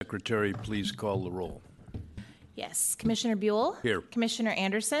Secretary please call the roll? Yes. Commissioner Buell? Here. Commissioner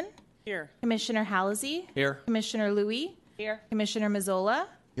Anderson? Here. Commissioner Halsey? Here. Commissioner Louie? Here. Commissioner Mazzola?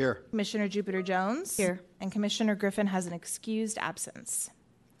 Here. Commissioner Jupiter Jones? Here. And Commissioner Griffin has an excused absence.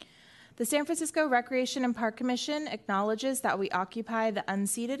 The San Francisco Recreation and Park Commission acknowledges that we occupy the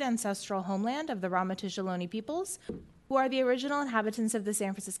unceded ancestral homeland of the Ramaytush Ohlone peoples, who are the original inhabitants of the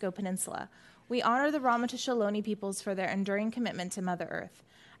San Francisco Peninsula. We honor the Ramaytush Ohlone peoples for their enduring commitment to Mother Earth.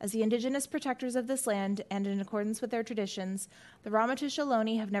 As the indigenous protectors of this land, and in accordance with their traditions, the Ramaytush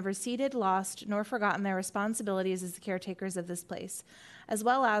Ohlone have never ceded, lost, nor forgotten their responsibilities as the caretakers of this place, as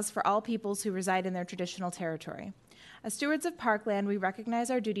well as for all peoples who reside in their traditional territory. As stewards of parkland, we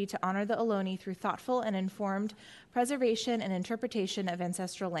recognize our duty to honor the Ohlone through thoughtful and informed preservation and interpretation of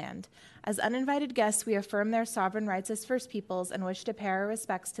ancestral land. As uninvited guests, we affirm their sovereign rights as First Peoples and wish to pay our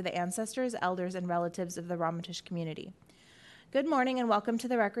respects to the ancestors, elders, and relatives of the Ramaytush community. Good morning and welcome to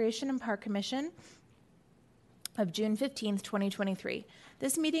the Recreation and Park Commission of June 15th, 2023.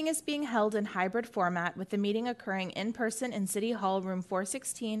 This meeting is being held in hybrid format, with the meeting occurring in person in City Hall, room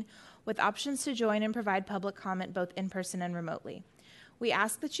 416, with options to join and provide public comment both in person and remotely. We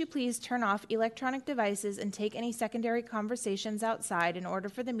ask that you please turn off electronic devices and take any secondary conversations outside in order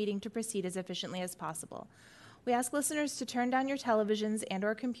for the meeting to proceed as efficiently as possible. We ask listeners to turn down your televisions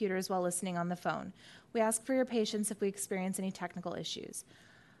and/or computers while listening on the phone. We ask for your patience if we experience any technical issues.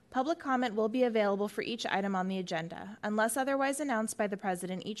 Public comment will be available for each item on the agenda. Unless otherwise announced by the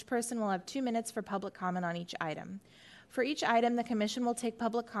President, each person will have 2 minutes for public comment on each item. For each item, the Commission will take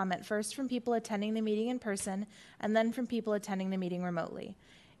public comment first from people attending the meeting in person and then from people attending the meeting remotely.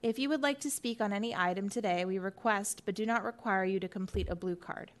 If you would like to speak on any item today, we request but do not require you to complete a blue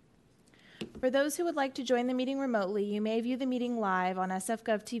card. For those who would like to join the meeting remotely, you may view the meeting live on SF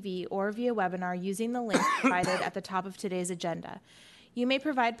Gov TV or via webinar using the link provided at the top of today's agenda. You may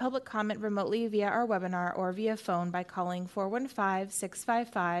provide public comment remotely via our webinar or via phone by calling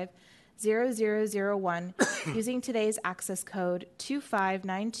 415-655-0001 using today's access code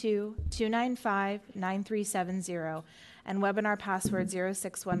 2592-295-9370 and webinar password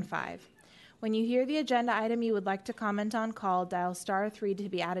 0615. When you hear the agenda item you would like to comment on, call, dial *3 to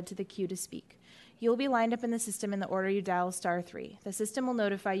be added to the queue to speak. You will be lined up in the system in the order you dial *3. The system will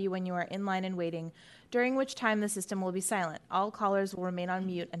notify you when you are in line and waiting, during which time the system will be silent. All callers will remain on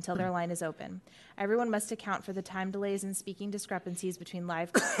mute until their line is open. Everyone must account for the time delays and speaking discrepancies between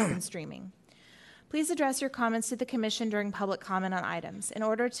live calls and streaming. Please address your comments to the Commission during public comment on items. In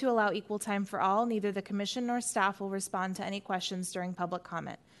order to allow equal time for all, neither the Commission nor staff will respond to any questions during public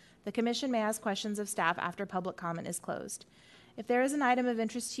comment. The Commission may ask questions of staff after public comment is closed. If there is an item of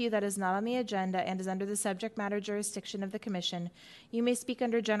interest to you that is not on the agenda and is under the subject matter jurisdiction of the Commission, you may speak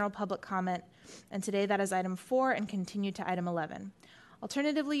under general public comment, and today that is item 4 and continue to item 11.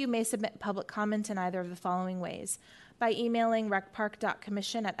 Alternatively, you may submit public comment in either of the following ways: by emailing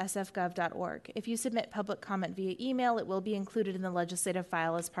recpark.commission@sfgov.org. If you submit public comment via email, it will be included in the legislative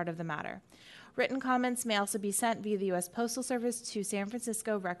file as part of the matter. Written comments may also be sent via the U.S. Postal Service to San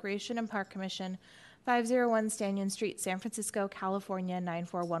Francisco Recreation and Park Commission, 501 Stanton Street, San Francisco, California,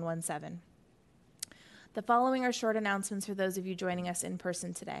 94117. The following are short announcements for those of you joining us in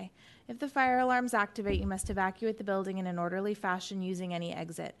person today. If the fire alarms activate, you must evacuate the building in an orderly fashion using any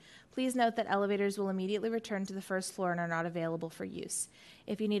exit. Please note that elevators will immediately return to the first floor and are not available for use.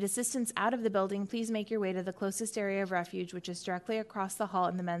 If you need assistance out of the building, please make your way to the closest area of refuge, which is directly across the hall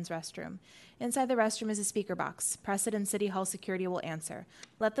in the men's restroom. Inside the restroom is a speaker box. Press it and City Hall security will answer.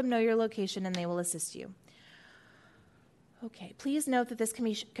 Let them know your location and they will assist you. Okay, please note that this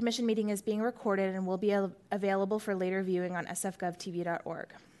commission meeting is being recorded and will be available for later viewing on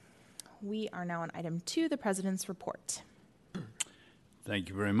sfgovtv.org. We are now on item 2, the President's report. Thank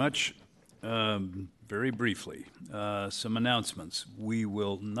you very much. Very briefly, some announcements. We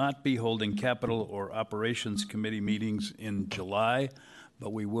will not be holding Capital or Operations Committee meetings in July,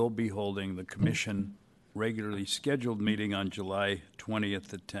 but we will be holding the Commission regularly scheduled meeting on July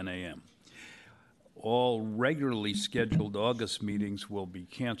 20th at 10 a.m. All regularly scheduled August meetings will be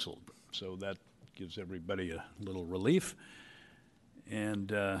canceled, so that gives everybody a little relief.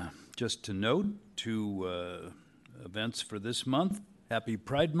 And just to note, 2 events for this month: Happy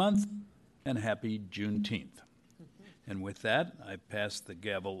Pride Month and Happy Juneteenth. And with that, I pass the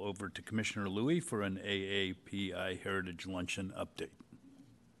gavel over to Commissioner Louie for an AAPI Heritage Luncheon update.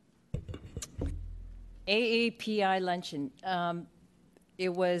 AAPI Luncheon. It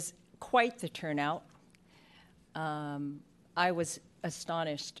was quite the turnout. I was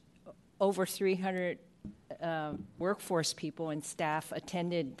astonished. Over 300 workforce people and staff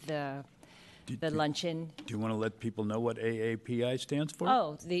attended the the luncheon. Do you want to let people know what AAPI stands for?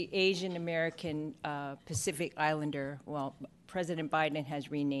 Oh, the Asian American Pacific Islander. Well, President Biden has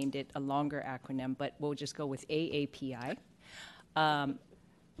renamed it a longer acronym, but we'll just go with AAPI.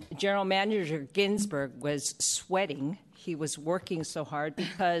 General Manager Ginsburg was sweating. He was working so hard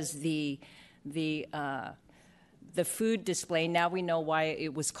because the food display, now we know why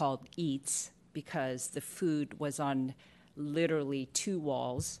it was called Eats, because the food was on literally 2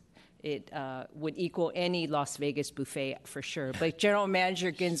 walls. It would equal any Las Vegas buffet for sure. But General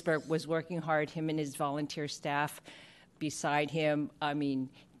Manager Ginsburg was working hard, him and his volunteer staff beside him. I mean,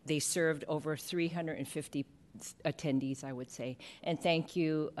 they served over 350 attendees, I would say. And thank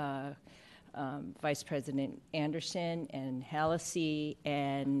you, Vice President Anderson and Hallisey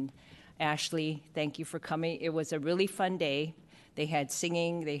and Ashley. Thank you for coming. It was a really fun day. They had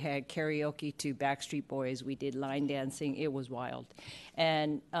singing, they had karaoke to Backstreet Boys. We did line dancing. It was wild.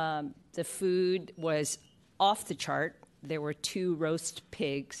 And the food was off the chart. There were 2 roast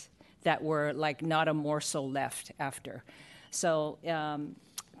pigs that were like not a morsel left after. So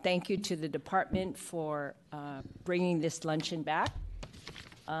thank you to the department for bringing this luncheon back.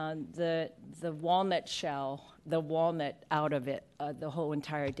 The walnut shell, the walnut out of it, the whole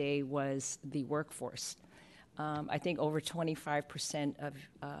entire day was the workforce. I think over 25% of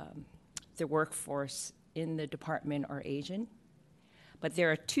the workforce in the department are Asian. But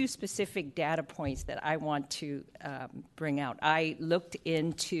there are 2 specific data points that I want to bring out. I looked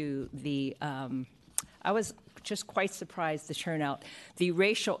into I was just quite surprised the turnout. The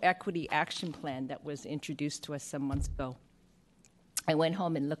Racial Equity Action Plan that was introduced to us some months ago. I went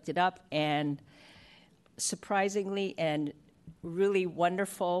home and looked it up, and surprisingly and really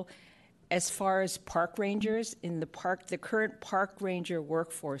wonderful, as far as park rangers in the park, the current park ranger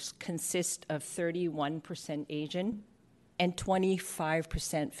workforce consists of 31% Asian and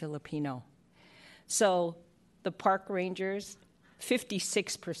 25% Filipino. So the park rangers,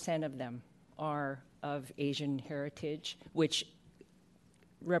 56% of them are of Asian heritage, which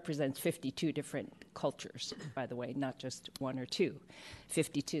represents 52 different cultures, by the way, not just 1 or 2.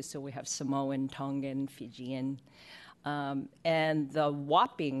 52, so we have Samoan, Tongan, Fijian. And the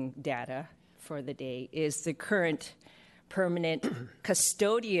whopping data for the day is the current permanent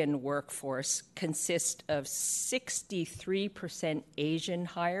custodian workforce consists of 63% Asian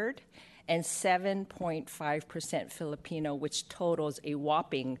hired and 7.5% Filipino, which totals a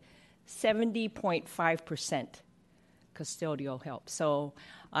whopping 70.5% custodial help. So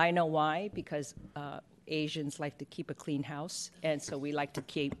I know why, because Asians like to keep a clean house, and so we like to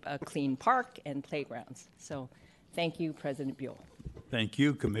keep a clean park and playgrounds. So thank you, President Buell. Thank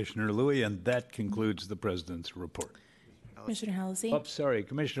you, Commissioner Louie, and that concludes the President's report. Commissioner Hallisey. Oh, sorry,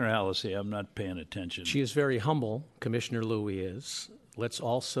 Commissioner Hallisey, I'm not paying attention. She is very humble, Commissioner Louie is. Let's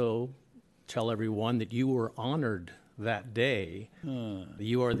also tell everyone that you were honored that day.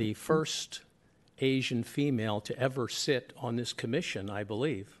 You are the first Asian female to ever sit on this commission, I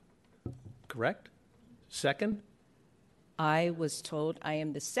believe. Correct? Second? I was told I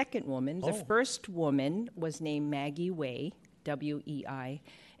am the second woman. The first woman was named Maggie Wei, W-E-I,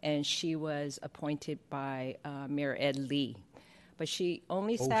 and she was appointed by Mayor Ed Lee. But she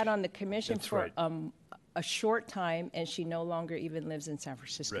only sat on the commission for a short time, and she no longer even lives in San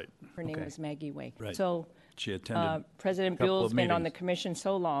Francisco. Right. Her name was Maggie Wei. Right. So She attended President a couple Buell's of been on the meetings. commission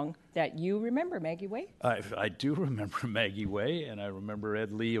so long that you remember Maggie Wei? I do remember Maggie Wei, and I remember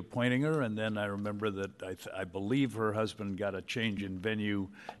Ed Lee appointing her, and then I remember that I believe her husband got a change in venue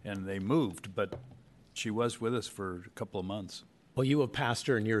and they moved, but she was with us for a couple of months. Well, you have passed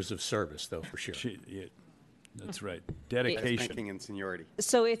her in years of service, though, for sure. That's right. Best Dedication. ranking and seniority.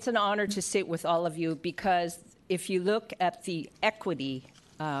 So it's an honor to sit with all of you, because if you look at the equity,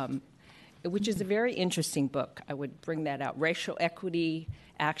 which is a very interesting book, I would bring that out, Racial Equity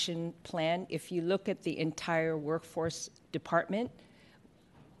Action Plan. If you look at the entire workforce department,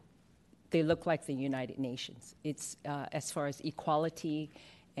 they look like the United Nations. It's as far as equality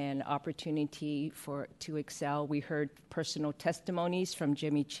and opportunity to excel. We heard personal testimonies from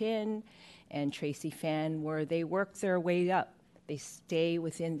Jimmy Chin and Tracy Fan where they work their way up. They stay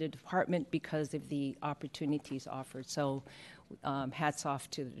within the department because of the opportunities offered. So hats off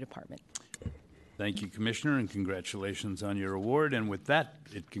to the department. Thank you, Commissioner, and congratulations on your award. And with that,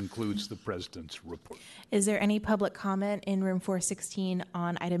 it concludes the President's report. Is there any public comment in room 416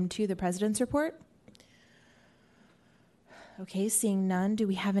 on item 2, the President's report? Okay, seeing none, do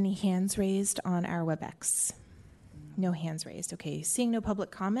we have any hands raised on our WebEx? No hands raised. Okay, seeing no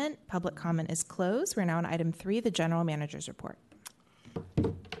public comment is closed. We're now on item 3, the General Manager's report.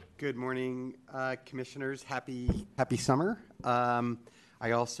 Good morning, commissioners. Happy summer.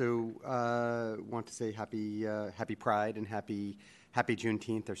 I also want to say happy Pride and happy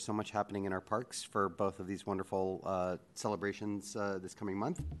Juneteenth. There's so much happening in our parks for both of these wonderful celebrations this coming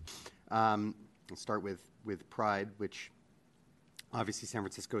month. I'll start with Pride, which obviously San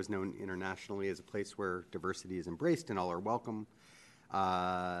Francisco is known internationally as a place where diversity is embraced and all are welcome.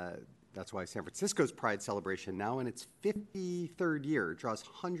 That's why San Francisco's Pride celebration, now in its 53rd year, draws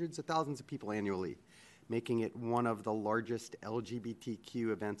hundreds of thousands of people annually, making it one of the largest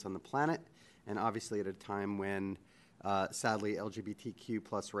LGBTQ events on the planet, and obviously at a time when, sadly, LGBTQ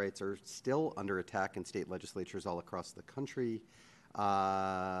plus rights are still under attack in state legislatures all across the country.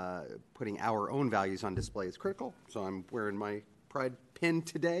 Putting our own values on display is critical, so I'm wearing my Pride pin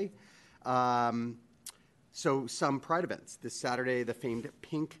today. So some Pride events. This Saturday, the famed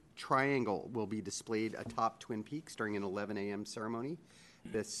Pink Triangle will be displayed atop Twin Peaks during an 11 a.m. ceremony.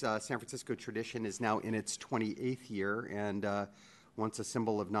 This San Francisco tradition is now in its 28th year, and once a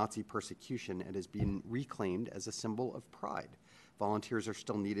symbol of Nazi persecution, it has been reclaimed as a symbol of pride. Volunteers are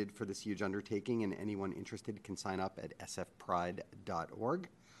still needed for this huge undertaking, and anyone interested can sign up at sfpride.org.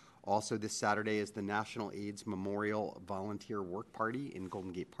 Also this Saturday is the National AIDS Memorial Volunteer Work Party in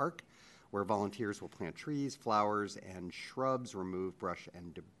Golden Gate Park, where volunteers will plant trees, flowers, and shrubs, remove brush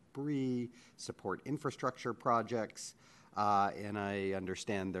and debris, support infrastructure projects, and I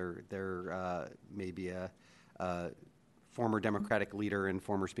understand there may be a former Democratic leader and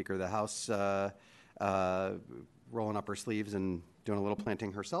former Speaker of the House rolling up her sleeves and doing a little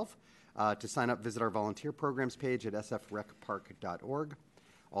planting herself. To sign up, visit our volunteer programs page at sfrecpark.org.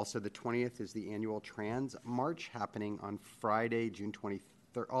 Also, the 20th is the annual Trans March happening on Friday, June 23rd.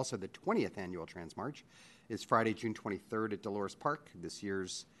 Also, the 20th annual Trans March is Friday, June 23rd at Dolores Park. This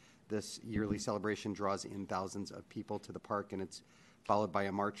yearly celebration draws in thousands of people to the park, and it's followed by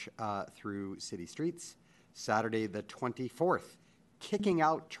a march through city streets. Saturday, the 24th, Kicking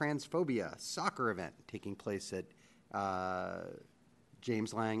Out Transphobia soccer event taking place at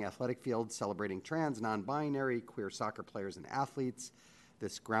James Lang Athletic Field, celebrating trans, non-binary, queer soccer players and athletes.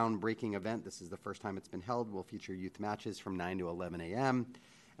 This groundbreaking event, this is the first time it's been held, will feature youth matches from 9 to 11 a.m.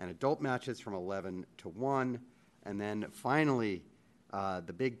 and adult matches from 11 to 1. And then finally,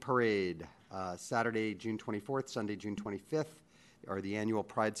 the big parade, Saturday, June 24th, Sunday, June 25th, are the annual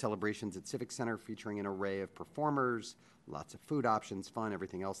Pride celebrations at Civic Center, featuring an array of performers, lots of food options, fun,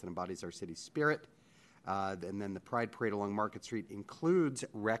 everything else that embodies our city's spirit. And then the Pride Parade along Market Street includes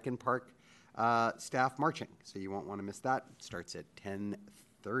Rec and Park staff marching, so you won't want to miss that. It starts at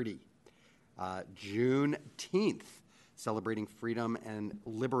 10:30. Juneteenth, celebrating freedom and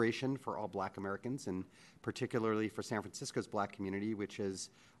liberation for all Black Americans, and particularly for San Francisco's Black community, which has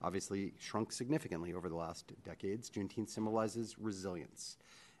obviously shrunk significantly over the last decades. Juneteenth symbolizes resilience.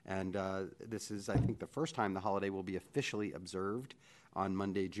 And this is, I think, the first time the holiday will be officially observed on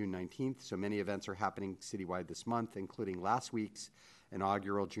Monday, June 19th. So many events are happening citywide this month, including last week's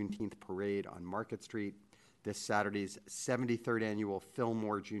inaugural Juneteenth parade on Market Street, this Saturday's 73rd annual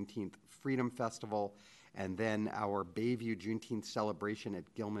Fillmore Juneteenth Freedom Festival, and then our Bayview Juneteenth celebration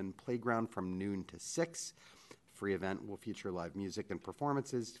at Gilman Playground from noon to 6. Free event will feature live music and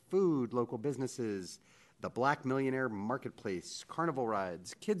performances, food, local businesses, the Black Millionaire Marketplace, carnival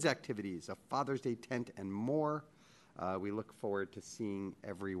rides, kids activities, a Father's Day tent, and more. We look forward to seeing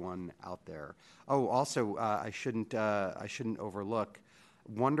everyone out there. Oh, also, I shouldn't overlook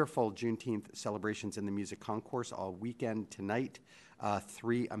wonderful Juneteenth celebrations in the Music Concourse all weekend tonight.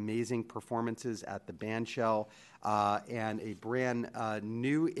 3 amazing performances at the Bandshell and a brand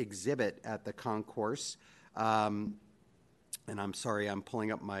new exhibit at the Concourse. And I'm sorry, I'm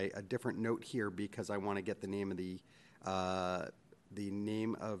pulling up a different note here because I want to get the name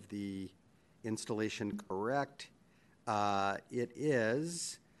of the installation correct. It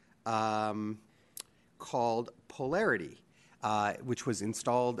is called Polarity, which was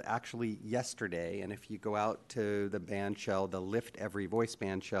installed actually yesterday. And if you go out to the Bandshell, the Lift Every Voice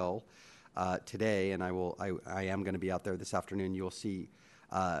Bandshell today, and I am going to be out there this afternoon, you'll see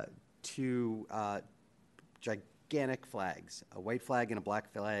 2 gigantic flags, a white flag and a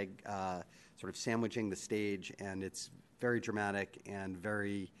black flag, sort of sandwiching the stage, and it's very dramatic and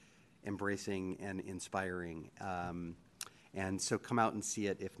very embracing and inspiring. And so come out and see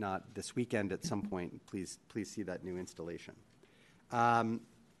it. If not this weekend at some point, please see that new installation.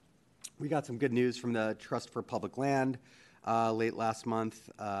 We got some good news from the Trust for Public Land late last month.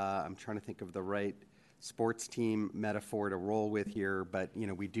 I'm trying to think of the right sports team metaphor to roll with here, but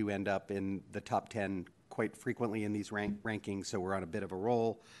we do end up in the top 10 quite frequently in these rankings, so we're on a bit of a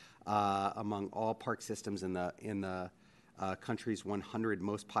roll. Among all park systems in the country's 100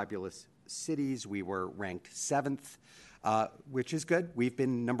 most populous cities, we were ranked 7th. which is good. We've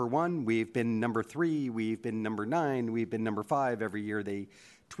been number 1, we've been number 3, we've been number 9, we've been number 5. Every year they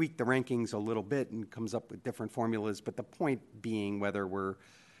tweak the rankings a little bit and comes up with different formulas. But the point being, whether we're,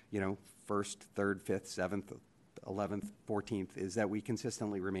 first, third, fifth, 7th, 11th, 14th, is that we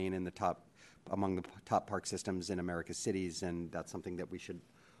consistently remain in the top, among the top park systems in America's cities, and that's something that we should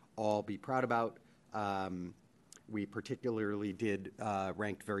all be proud about. We particularly did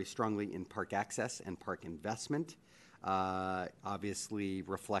ranked very strongly in park access and park investment, obviously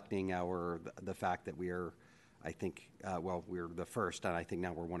reflecting the fact that we are, I think, we're the first, and I think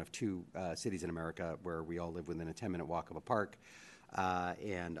now we're one of 2 cities in America where we all live within a 10-minute walk of a park,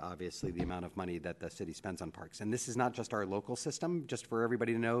 and obviously the amount of money that the city spends on parks. And this is not just our local system. Just for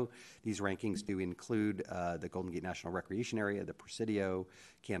everybody to know, these rankings do include the Golden Gate National Recreation Area, the Presidio,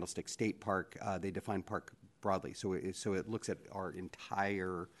 Candlestick State Park. They define park broadly, so it looks at our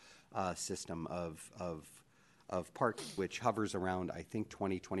entire system of parks, which hovers around, I think,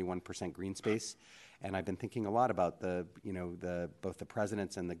 21% green space. And I've been thinking a lot about both the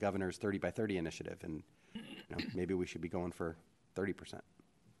president's and the governor's 30 by 30 initiative, and maybe we should be going for 30%.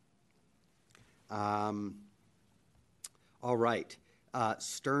 All right.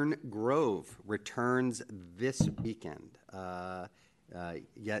 Stern Grove returns this weekend.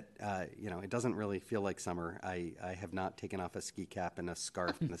 Yet, it doesn't really feel like summer. I have not taken off a ski cap and a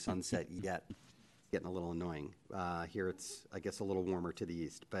scarf in the sunset yet. It's getting a little annoying. Here it's, I guess, a little warmer to the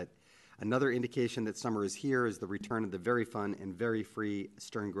east. But another indication that summer is here is the return of the very fun and very free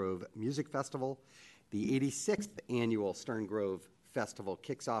Stern Grove Music Festival. The 86th annual Stern Grove Festival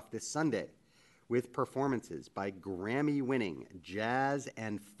kicks off this Sunday with performances by Grammy-winning jazz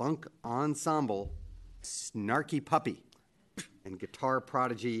and funk ensemble Snarky Puppy and guitar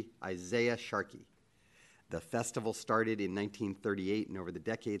prodigy Isaiah Sharkey. The festival started in 1938 and over the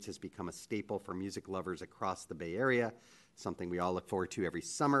decades has become a staple for music lovers across the Bay Area, something we all look forward to every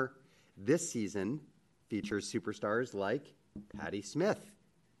summer. This season features superstars like Patti Smith,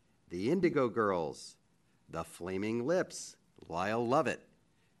 the Indigo Girls, the Flaming Lips, Lyle Lovett,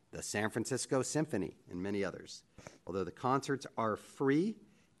 the San Francisco Symphony, and many others. Although the concerts are free,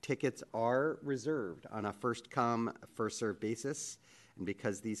 tickets are reserved on a first-come, first-served basis. And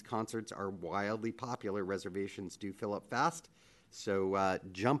because these concerts are wildly popular, reservations do fill up fast. So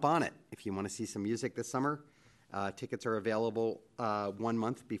jump on it if you want to see some music this summer. Tickets are available 1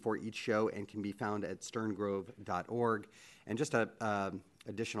 month before each show and can be found at sterngrove.org. And just a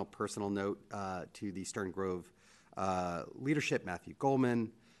additional personal note to the Stern Grove leadership, Matthew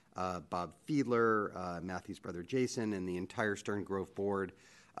Goldman, Bob Fiedler, Matthew's brother Jason, and the entire Stern Grove board.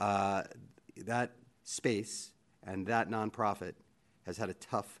 That space and that nonprofit has had a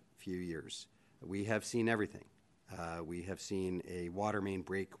tough few years. We have seen everything. We have seen a water main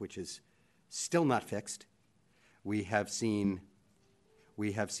break, which is still not fixed. We have seen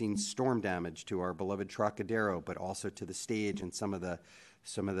storm damage to our beloved Trocadero, but also to the stage and some of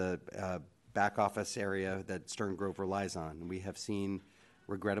the back office area that Stern Grove relies on. We have seen,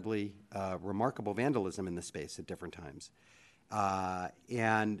 regrettably, remarkable vandalism in the space at different times.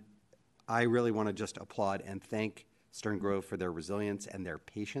 And I really want to just applaud and thank Stern Grove for their resilience and their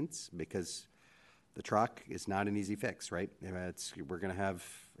patience, because the truck is not an easy fix, right? It's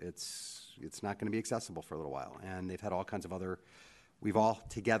not going to be accessible for a little while. And they've had all kinds of other, we've all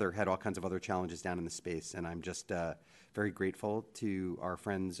together had all kinds of other challenges down in the space. And I'm just very grateful to our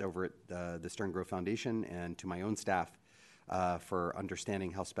friends over at the Stern Grove Foundation and to my own staff for understanding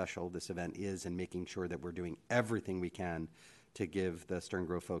how special this event is and making sure that we're doing everything we can to give the Stern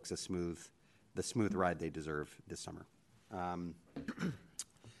Grove folks the smooth ride they deserve this summer.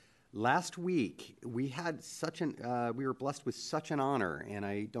 Last week, we had we were blessed with such an honor, and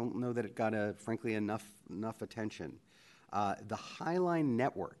I don't know that it got, frankly, enough attention. The Highline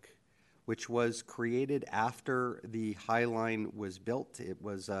Network, which was created after the Highline was built. It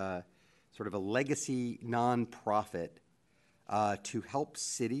was sort of a legacy nonprofit to help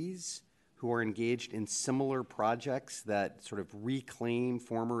cities who are engaged in similar projects that sort of reclaim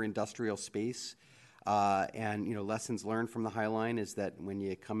former industrial space. And lessons learned from the Highline is that when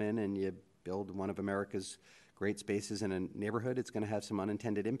you come in and you build one of America's great spaces in a neighborhood, it's going to have some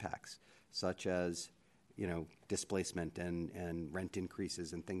unintended impacts, such as displacement and rent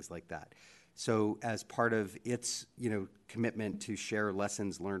increases and things like that. So as part of its commitment to share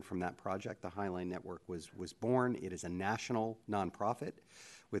lessons learned from that project, the Highline Network was born. It is a national nonprofit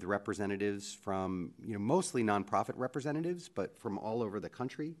with representatives from mostly nonprofit representatives, but from all over the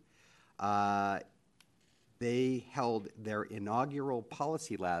country. They held their inaugural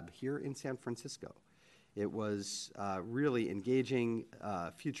policy lab here in San Francisco. It was really engaging,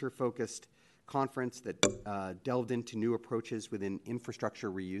 future-focused conference that delved into new approaches within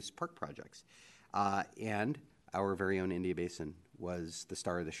infrastructure reuse park projects. And our very own India Basin was the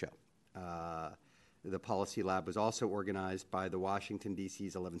star of the show. The Policy Lab was also organized by the Washington,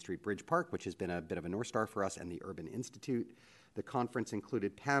 D.C.'s 11th Street Bridge Park, which has been a bit of a North Star for us, and the Urban Institute. The conference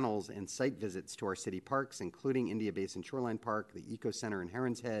included panels and site visits to our city parks, including India Basin Shoreline Park, the Eco Center in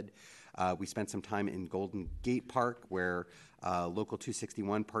Heron's Head. We spent some time in Golden Gate Park, where Local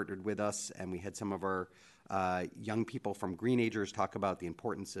 261 partnered with us, and we had some of our young people from Greenagers talk about the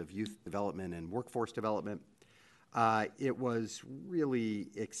importance of youth development and workforce development. It was really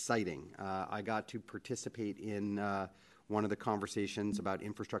exciting. I got to participate in one of the conversations about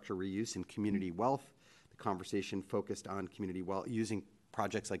infrastructure reuse and community wealth. The conversation focused on community wealth, using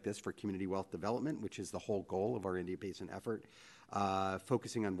projects like this for community wealth development, which is the whole goal of our India Basin effort,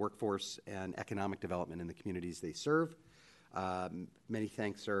 focusing on workforce and economic development in the communities they serve. Many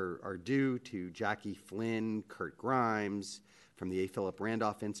thanks are due to Jackie Flynn, Kurt Grimes from the A. Philip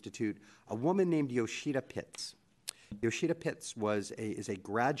Randolph Institute, a woman named Yoshida Pitts. Yoshida Pitts is a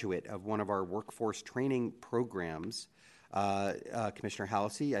graduate of one of our workforce training programs. Commissioner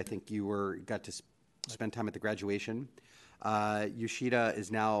Halsey, I think you got to spend time at the graduation. Yoshida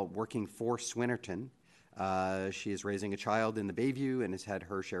is now working for Swinnerton. She is raising a child in the Bayview and has had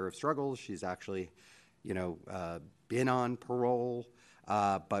her share of struggles. She's actually, been on parole,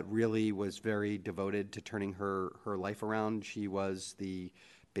 but really was very devoted to turning her life around. She was the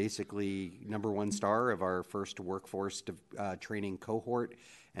basically #1 star of our first workforce training cohort,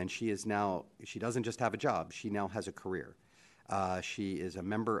 and she doesn't just have a job, she now has a career. She is a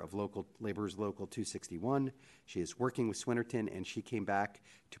member of Labor's Local 261. She is working with Swinnerton, and she came back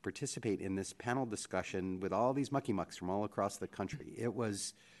to participate in this panel discussion with all these mucky-mucks from all across the country. It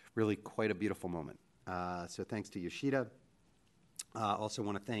was really quite a beautiful moment. So thanks to Yoshida. Also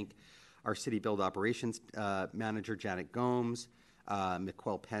want to thank our City Build Operations Manager, Janet Gomes,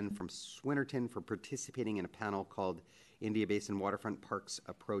 McQuell Penn from Swinnerton, for participating in a panel called India Basin Waterfront Parks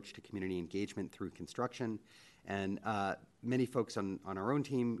Approach to Community Engagement Through Construction. And many folks on our own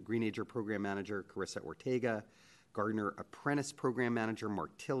team, Greenager Program Manager Carissa Ortega, Gardner Apprentice Program Manager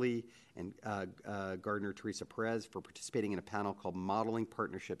Mark Tilley, and Gardner Teresa Perez, for participating in a panel called Modeling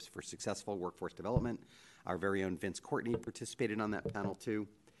Partnerships for Successful Workforce Development. Our very own Vince Courtney participated on that panel too.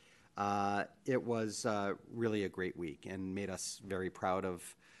 It was really a great week and made us very proud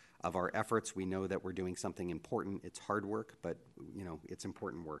of our efforts. We know that we're doing something important. It's hard work, but it's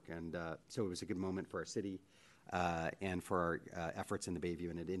important work. And so it was a good moment for our city and for our efforts in the Bayview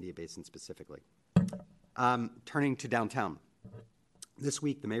and at India Basin specifically. Turning to downtown. This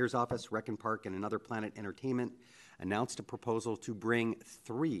week, the Mayor's Office, Rec and Park, and Another Planet Entertainment announced a proposal to bring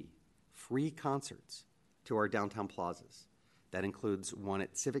 3 free concerts to our downtown plazas. That includes one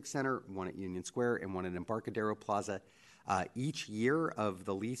at Civic Center, one at Union Square, and one at Embarcadero Plaza. Each year of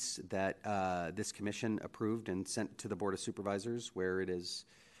the lease that this commission approved and sent to the Board of Supervisors, where it is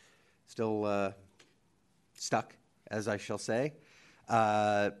still stuck, as I shall say,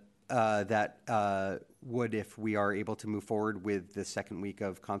 that would, if we are able to move forward with the second week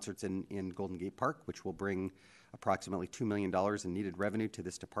of concerts in Golden Gate Park, which will bring approximately $2 million in needed revenue to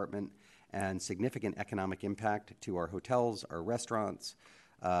this department and significant economic impact to our hotels, our restaurants,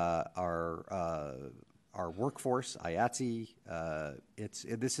 our workforce, IATSE.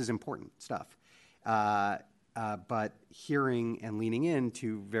 This is important stuff. But hearing and leaning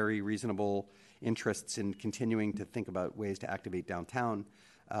into very reasonable interests in continuing to think about ways to activate downtown.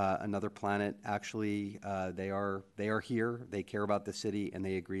 Another Planet, actually, they are here. They care about the city, and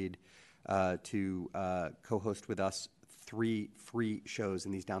they agreed to co-host with us 3 free shows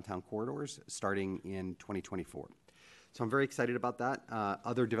in these downtown corridors starting in 2024. So I'm very excited about that.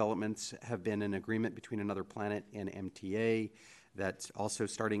 Other developments have been an agreement between Another Planet and MTA that's also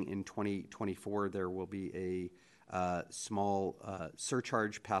starting in 2024. There will be a small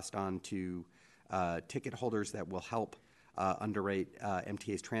surcharge passed on to ticket holders that will help underwrite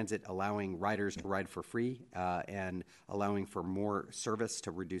MTA's transit, allowing riders to ride for free and allowing for more service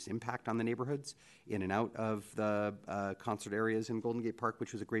to reduce impact on the neighborhoods in and out of the concert areas in Golden Gate Park,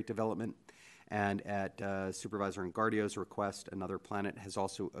 which was a great development. And at Supervisor Engardio's request, Another Planet has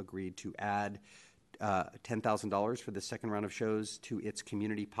also agreed to add $10,000 for the second round of shows to its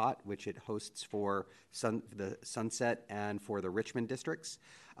community pot, which it hosts for the Sunset and for the Richmond districts,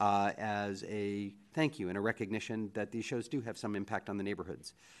 as a thank you and a recognition that these shows do have some impact on the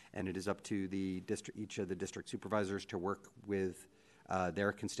neighborhoods. And it is up to each of the district supervisors to work with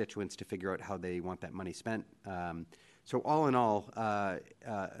their constituents to figure out how they want that money spent. So all in all,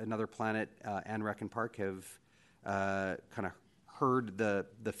 Another Planet and Rec and Park have kind of heard the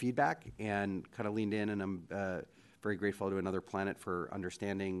feedback and kind of leaned in, and I'm very grateful to Another Planet for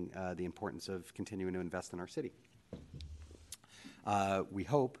understanding the importance of continuing to invest in our city. We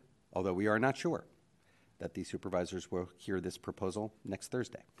hope, although we are not sure, that the supervisors will hear this proposal next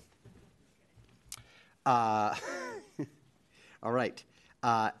Thursday. All right.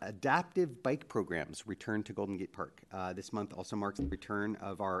 Adaptive bike programs return to Golden Gate Park. This month also marks the return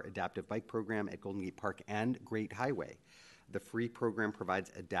of our adaptive bike program at Golden Gate Park and Great Highway. The free program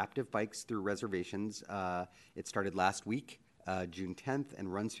provides adaptive bikes through reservations. It started last week, June 10th,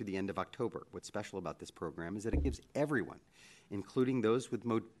 and runs through the end of October. What's special about this program is that it gives everyone, including those with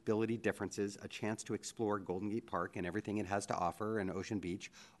mobility differences, a chance to explore Golden Gate Park and everything it has to offer and Ocean Beach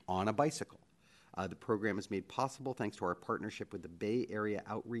on a bicycle. The program is made possible thanks to our partnership with the Bay Area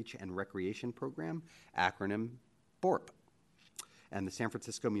Outreach and Recreation Program, acronym BORP, and the San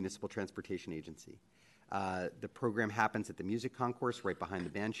Francisco Municipal Transportation Agency. The program happens at the music concourse right behind the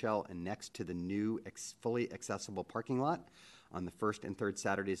bandshell and next to the new fully accessible parking lot on the first and third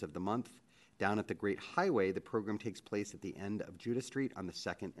Saturdays of the month. Down at the Great Highway, the program takes place at the end of Judah Street on the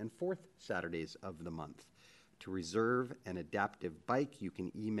second and fourth Saturdays of the month. To reserve an adaptive bike, you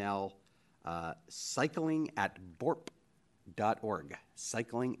can email cycling@borp.org,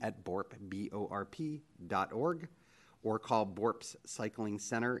 cycling@borp, BORP.org, or call BORP's Cycling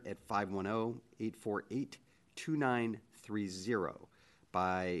Center at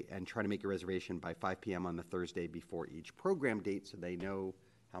 510-848-2930 and try to make a reservation by 5 p.m. on the Thursday before each program date so they know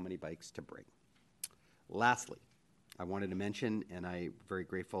how many bikes to bring. Lastly, I wanted to mention, and I'm very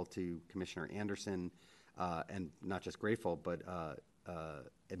grateful to Commissioner Anderson, and not just grateful, but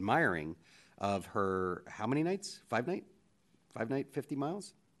admiring of her, how many nights? 5 night? 5 night, 50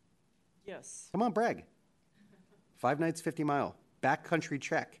 miles? Yes. Come on, brag. 5 nights, 50 mile backcountry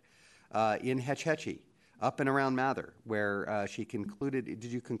trek in Hetch Hetchy, up and around Mather, where she concluded.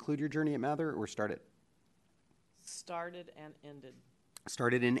 Did you conclude your journey at Mather or start it? Started and ended.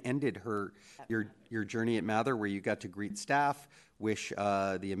 Started and ended your journey at Mather, where you got to greet staff, wish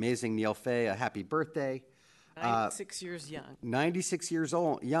the amazing Neil Fay a happy birthday. 96 years young. 96 years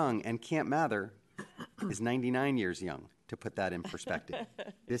old, young, and Camp Mather is 99 years young, to put that in perspective.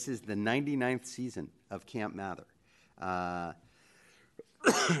 This is the 99th season of Camp Mather. And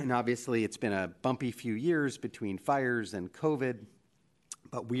obviously, it's been a bumpy few years between fires and COVID,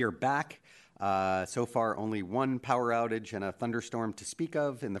 but we are back. So far, only one power outage and a thunderstorm to speak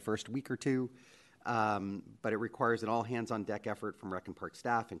of in the first week or two. But it requires an all-hands-on-deck effort from Rec and Park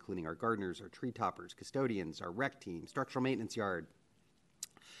staff, including our gardeners, our tree toppers, custodians, our rec team, structural maintenance yard.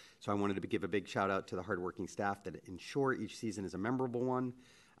 So I wanted to give a big shout-out to the hardworking staff that ensure each season is a memorable one.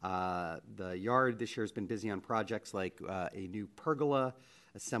 The yard this year has been busy on projects like a new pergola,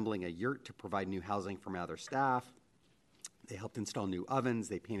 assembling a yurt to provide new housing for Mather staff. They helped install new ovens.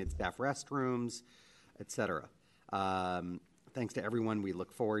 They painted staff restrooms, etc. Thanks to everyone. We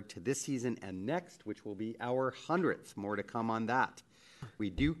look forward to this season and next, which will be our 100th. More to come on that. We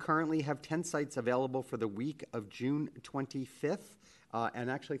do currently have 10 sites available for the week of June 25th, and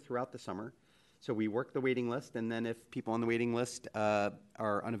actually throughout the summer. So we work the waiting list, and then if people on the waiting list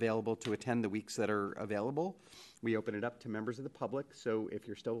are unavailable to attend the weeks that are available, we open it up to members of the public. So if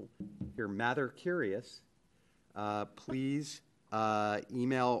you're Mather curious, please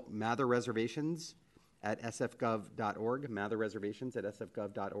email Mather Reservations at sfgov.org, Mather Reservations at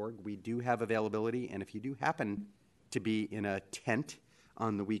sfgov.org. We do have availability, and if you do happen to be in a tent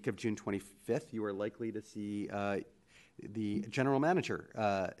on the week of June 25th, you are likely to see the general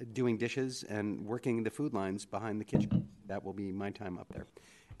manager doing dishes and working the food lines behind the kitchen. That will be my time up there.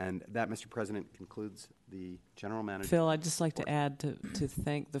 And that, Mr. President, concludes the general manager. Phil, I'd just like to add to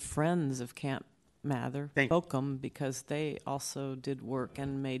thank the Friends of Camp Mather, Bochum, because they also did work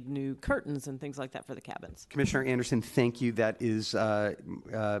and made new curtains and things like that for the cabins. Commissioner Anderson, thank you. That is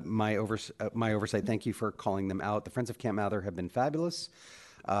my oversight. Thank you for calling them out. The Friends of Camp Mather have been fabulous.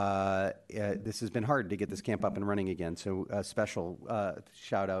 This has been hard to get this camp up and running again, so a special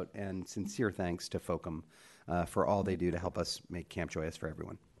shout out and sincere thanks to FOCUM for all they do to help us make Camp joyous for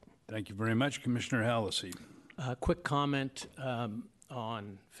everyone. Thank you very much, Commissioner Hallisey. Quick comment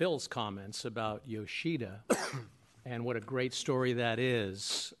on Phil's comments about Yoshida and what a great story that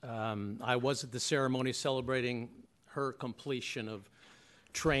is. I was at the ceremony celebrating her completion of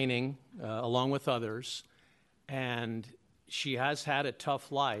training along with others, and she has had a tough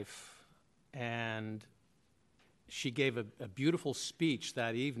life, and she gave a beautiful speech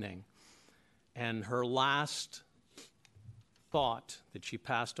that evening, and her last thought that she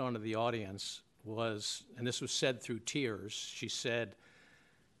passed on to the audience was, and this was said through tears, she said,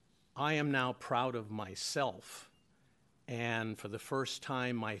 "I am now proud of myself and for the first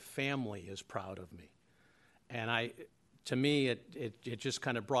time, my family is proud of me. And to me, it just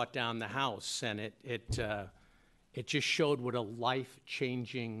kind of brought down the house, and it just showed what a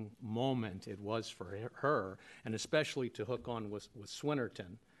life-changing moment it was for her, and especially to hook on with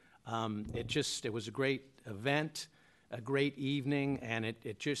Swinnerton. It was a great event, a great evening, and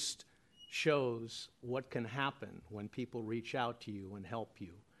it just shows what can happen when people reach out to you and help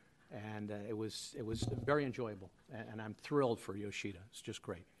you. And it was very enjoyable, and I'm thrilled for Yoshida. It's just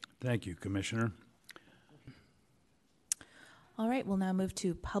great. Thank you, Commissioner. All right, we'll now move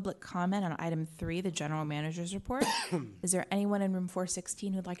to public comment on item 3, the general manager's report. Is there anyone in room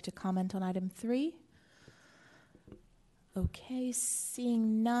 416 who'd like to comment on item 3? Okay,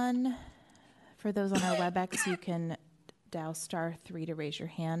 seeing none. For those on our WebEx, you can dial *3 to raise your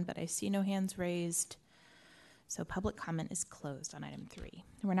hand, but I see no hands raised. So public comment is closed on item 3.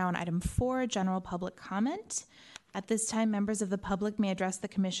 We're now on item 4, general public comment. At this time, members of the public may address the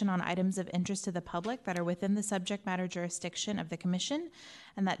Commission on items of interest to the public that are within the subject matter jurisdiction of the Commission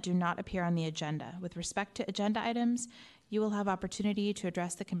and that do not appear on the agenda. With respect to agenda items, you will have opportunity to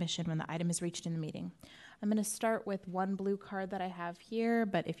address the Commission when the item is reached in the meeting. I'm going to start with one blue card that I have here,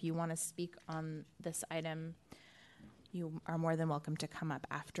 but if you want to speak on this item, you are more than welcome to come up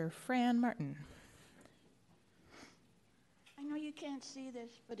after Fran Martin. I know you can't see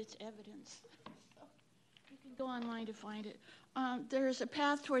this, but it's evidence. You can go online to find it. There is a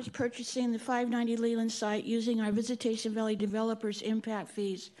path towards purchasing the 590 Leland site using our Visitation Valley developers' impact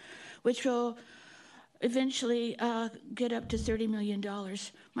fees, which will eventually get up to $30 million.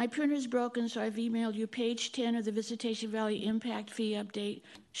 My printer's broken, so I've emailed you page 10 of the Visitation Valley impact fee update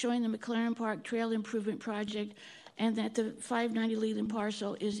showing the McLaren Park Trail Improvement Project and that the 590 Leland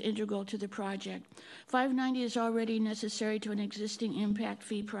parcel is integral to the project. 590 is already necessary to an existing impact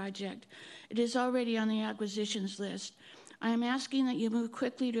fee project. It is already on the acquisitions list. I am asking that you move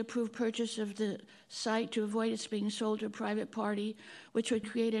quickly to approve purchase of the site to avoid its being sold to a private party, which would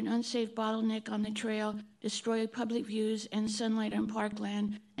create an unsafe bottleneck on the trail, destroy public views and sunlight on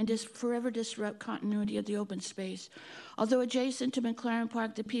parkland, and forever disrupt continuity of the open space. Although adjacent to McLaren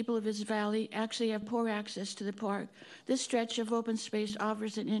Park, the people of this valley actually have poor access to the park. This stretch of open space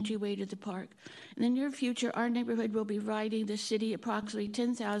offers an entryway to the park. In the near future, our neighborhood will be providing the city approximately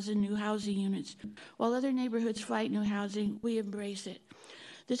 10,000 new housing units. While other neighborhoods fight new housing, we embrace it.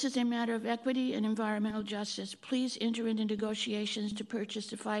 This is a matter of equity and environmental justice. Please enter into negotiations to purchase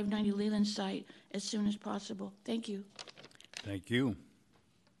the 590 Leland site as soon as possible. Thank you. Thank you.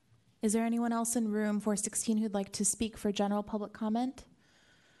 Is there anyone else in room 416 who'd like to speak for general public comment?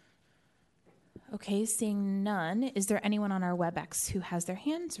 Okay, seeing none. Is there anyone on our WebEx who has their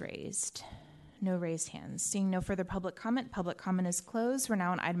hands raised? No raised hands. Seeing no further public comment is closed. We're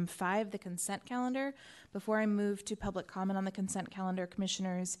now on item 5, the consent calendar. Before I move to public comment on the consent calendar,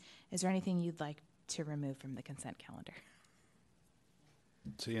 commissioners, is there anything you'd like to remove from the consent calendar?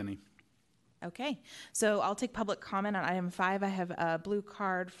 See any? Okay, so I'll take public comment on item 5. I have a blue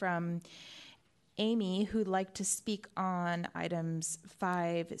card from Amy who'd like to speak on items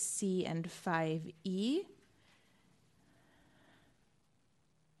 5C and 5E.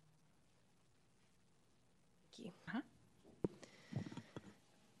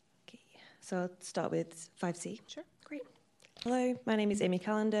 So I'll start with 5C. Sure. Great. Hello, my name is Amy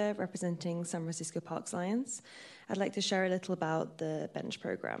Callender, representing San Francisco Parks Alliance. I'd like to share a little about the bench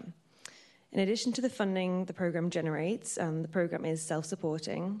program. In addition to the funding the program generates, the program is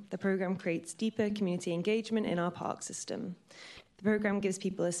self-supporting. The program creates deeper community engagement in our park system. The program gives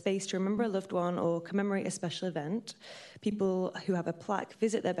people a space to remember a loved one or commemorate a special event. People who have a plaque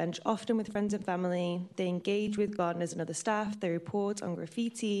visit their bench often with friends and family. They engage with gardeners and other staff. They report on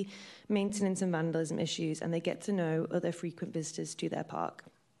graffiti, maintenance and vandalism issues, and they get to know other frequent visitors to their park.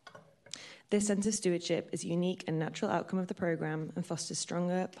 This sense of stewardship is a unique and natural outcome of the program and fosters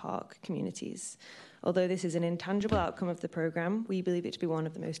stronger park communities. Although this is an intangible outcome of the program, we believe it to be one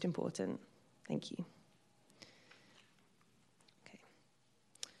of the most important. Thank you.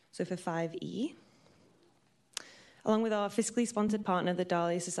 So for 5E, along with our fiscally sponsored partner, the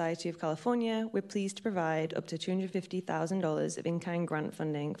Dahlia Society of California, we're pleased to provide up to $250,000 of in-kind grant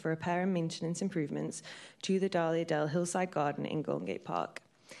funding for repair and maintenance improvements to the Dahlia Dell Hillside Garden in Golden Gate Park.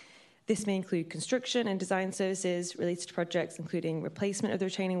 This may include construction and design services related to projects including replacement of the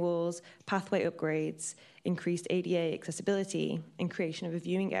retaining walls, pathway upgrades, increased ADA accessibility, and creation of a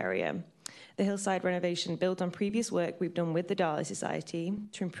viewing area. The hillside renovation built on previous work we've done with the Dahlia Society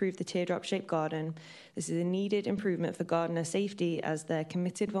to improve the teardrop-shaped garden. This is a needed improvement for gardener safety as their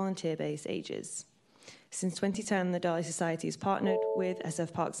committed volunteer base ages. Since 2010, the Dahlia Society has partnered with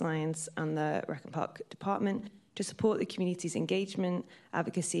SF Parks Alliance and the Rec and Park Department to support the community's engagement,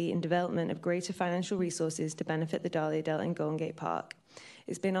 advocacy, and development of greater financial resources to benefit the Dahlia Dale and Golden Gate Park.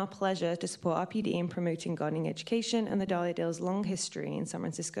 It's been our pleasure to support RPD in promoting gardening education and the Dahlia Dale's long history in San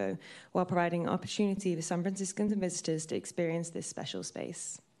Francisco, while providing an opportunity for San Franciscans and visitors to experience this special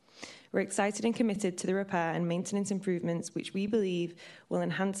space. We're excited and committed to the repair and maintenance improvements, which we believe will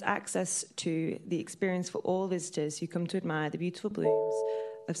enhance access to the experience for all visitors who come to admire the beautiful blooms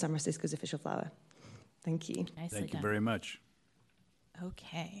of San Francisco's official flower. Thank you. Nicely Thank you done. very much.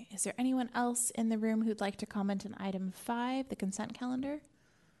 Okay. Is there anyone else in the room who'd like to comment on item 5, the consent calendar?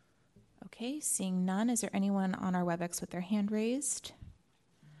 Okay, seeing none, is there anyone on our WebEx with their hand raised?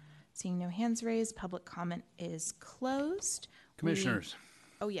 Seeing no hands raised, public comment is closed. Commissioners,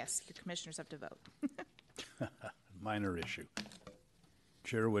 Oh, yes, your commissioners have to vote. minor issue.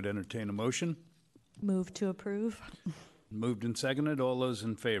 Chair would entertain a motion. Move to approve. Moved and seconded. All those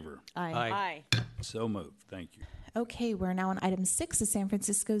in favor? Aye. So moved. Thank you. Okay, we're now on item 6, the San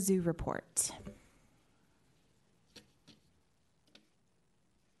Francisco Zoo report.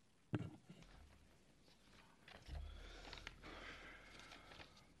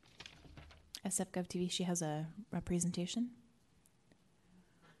 SF Gov TV, she has a presentation.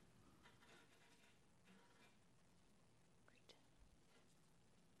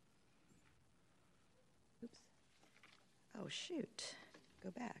 Oops. Oh, shoot. Go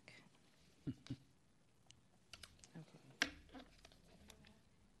back.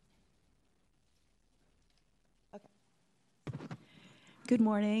 Good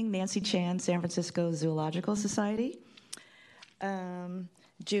morning, Nancy Chan, San Francisco Zoological Society. June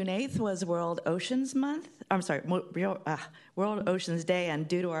 8th was World Oceans Month. I'm sorry, World Oceans Day, and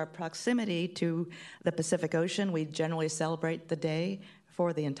due to our proximity to the Pacific Ocean, we generally celebrate the day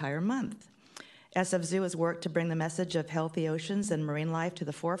for the entire month. SF Zoo has worked to bring the message of healthy oceans and marine life to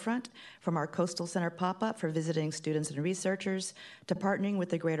the forefront, from our Coastal Center pop-up for visiting students and researchers to partnering with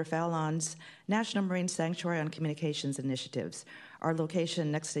the Greater Fallon's National Marine Sanctuary on communications initiatives. Our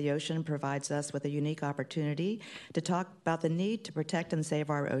location next to the ocean provides us with a unique opportunity to talk about the need to protect and save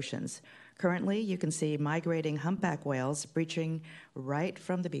our oceans. Currently, you can see migrating humpback whales breaching right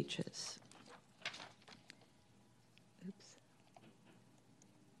from the beaches. Oops.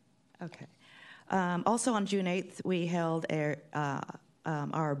 Okay. Also on June 8th, we held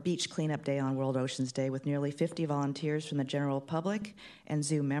our beach cleanup day on World Oceans Day with nearly 50 volunteers from the general public and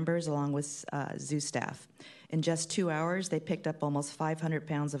zoo members, along with zoo staff. In just 2 hours, they picked up almost 500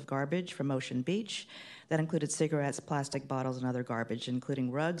 pounds of garbage from Ocean Beach. That included cigarettes, plastic bottles, and other garbage,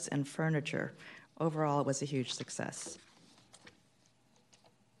 including rugs and furniture. Overall, it was a huge success.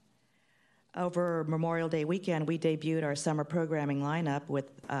 Over Memorial Day weekend, we debuted our summer programming lineup with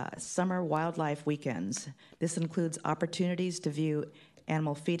Summer Wildlife Weekends. This includes opportunities to view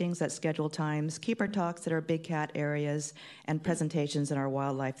animal feedings at scheduled times, keeper talks at our big cat areas, and presentations in our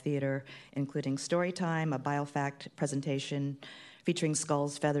wildlife theater, including story time, a biofact presentation featuring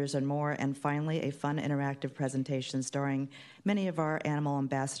skulls, feathers, and more, and finally, a fun interactive presentation starring many of our animal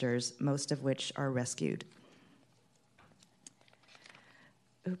ambassadors, most of which are rescued.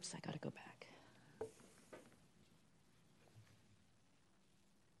 Oops, I gotta go back.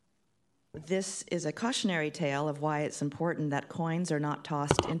 This is a cautionary tale of why it's important that coins are not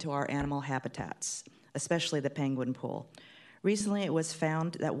tossed into our animal habitats, especially the penguin pool. Recently, it was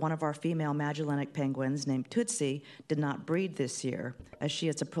found that one of our female Magellanic penguins, named Tootsie, did not breed this year, as she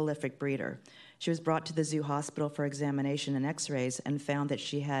is a prolific breeder. She was brought to the zoo hospital for examination and x-rays and found that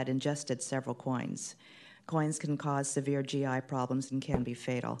she had ingested several coins. Coins can cause severe GI problems and can be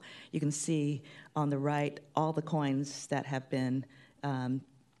fatal. You can see on the right all the coins that have been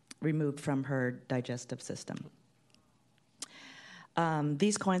removed from her digestive system.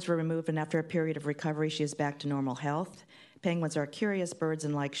 These coins were removed, and after a period of recovery, she is back to normal health. Penguins are curious birds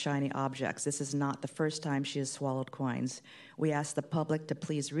and like shiny objects. This is not the first time she has swallowed coins. We ask the public to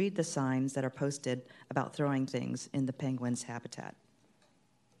please read the signs that are posted about throwing things in the penguin's habitat.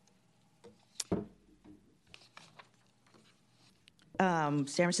 San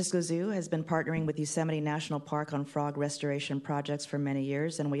Francisco Zoo has been partnering with Yosemite National Park on frog restoration projects for many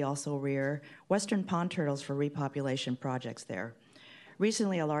years, and we also rear western pond turtles for repopulation projects there.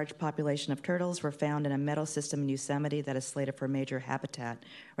 Recently, a large population of turtles were found in a meadow system in Yosemite that is slated for major habitat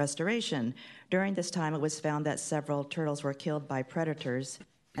restoration. During this time, it was found that several turtles were killed by predators,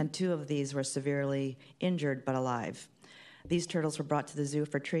 and 2 of these were severely injured but alive. These turtles were brought to the zoo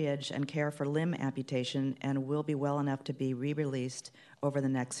for triage and care for limb amputation and will be well enough to be re-released over the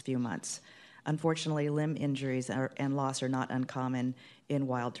next few months. Unfortunately, limb injuries and loss are not uncommon in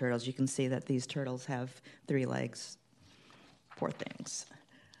wild turtles. You can see that these turtles have 3 legs. Poor things.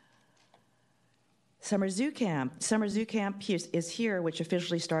 Summer Zoo Camp. Summer Zoo Camp is here, which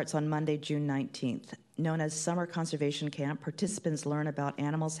officially starts on Monday, June 19th. Known as Summer Conservation Camp, participants learn about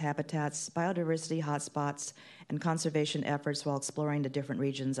animals, habitats, biodiversity hotspots, and conservation efforts while exploring the different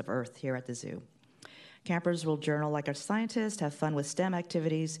regions of Earth here at the zoo. Campers will journal like a scientist, have fun with STEM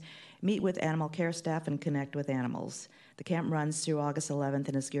activities, meet with animal care staff, and connect with animals. The camp runs through August 11th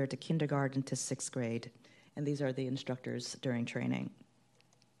and is geared to kindergarten to 6th grade. And these are the instructors during training.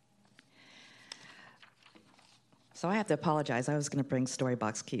 So I have to apologize. I was going to bring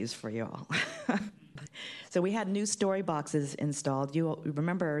Storybox keys for you all. So we had new story boxes installed. You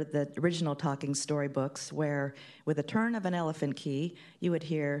remember the original talking storybooks where, with a turn of an elephant key, you would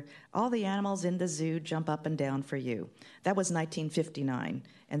hear all the animals in the zoo jump up and down for you. That was 1959.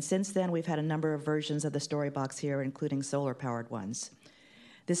 And since then, we've had a number of versions of the storybox here, including solar-powered ones.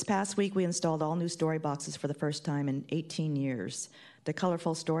 This past week, we installed all new story boxes for the first time in 18 years. The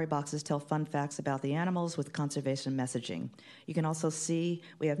colorful story boxes tell fun facts about the animals with conservation messaging. You can also see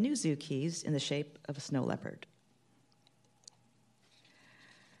we have new zoo keys in the shape of a snow leopard.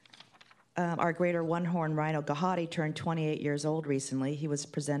 Our greater one-horn rhino, Gahati, turned 28 years old recently. He was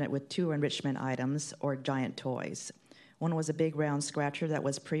presented with 2 enrichment items, or giant toys. One was a big round scratcher that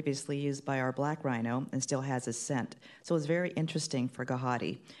was previously used by our black rhino and still has his scent. So it was very interesting for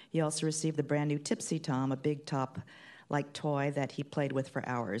Gahati. He also received the brand new Tipsy Tom, a big top-like toy that he played with for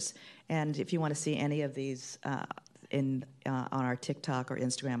hours. And if you want to see any of these on our TikTok or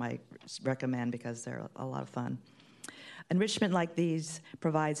Instagram, I recommend because they're a lot of fun. Enrichment like these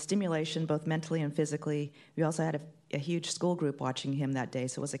provides stimulation both mentally and physically. We also had a huge school group watching him that day,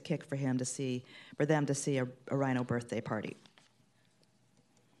 so it was a kick for them to see a rhino birthday party.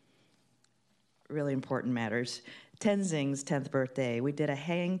 Really important matters. Tenzing's 10th birthday. We did a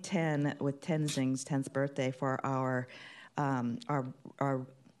hang 10 with Tenzing's 10th birthday for our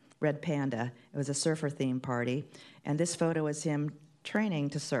red panda. It was a surfer themed party, and this photo is him training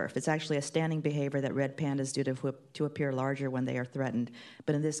to surf. It's actually a standing behavior that red pandas do to appear larger when they are threatened,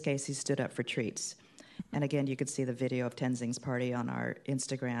 but in this case, he stood up for treats. And again, you could see the video of Tenzing's party on our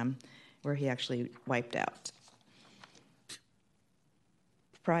Instagram, where he actually wiped out.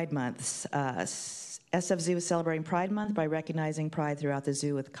 Pride Month. SF Zoo is celebrating Pride Month by recognizing pride throughout the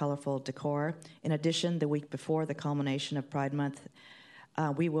zoo with colorful decor. In addition, the week before the culmination of Pride Month,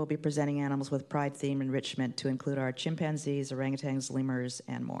 we will be presenting animals with pride-themed enrichment to include our chimpanzees, orangutans, lemurs,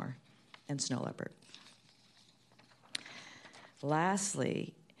 and more, and snow leopard.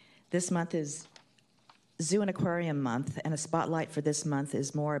 Lastly, this month is Zoo and Aquarium Month, and a spotlight for this month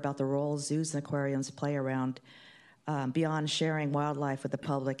is more about the role zoos and aquariums play around beyond sharing wildlife with the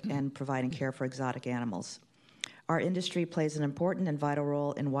public and providing care for exotic animals. Our industry plays an important and vital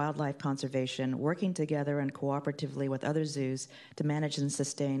role in wildlife conservation, working together and cooperatively with other zoos to manage and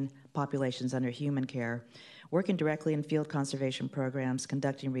sustain populations under human care, working directly in field conservation programs,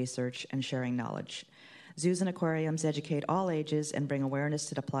 conducting research, and sharing knowledge. Zoos and aquariums educate all ages and bring awareness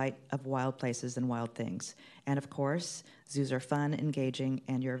to the plight of wild places and wild things. And of course, zoos are fun, engaging,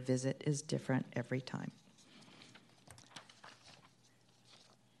 and your visit is different every time.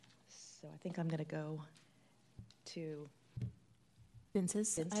 So I think I'm going to go to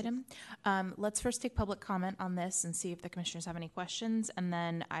Vince's item. Let's first take public comment on this and see if the commissioners have any questions, and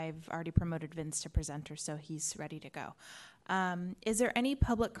then I've already promoted Vince to presenter, so he's ready to go. Is there any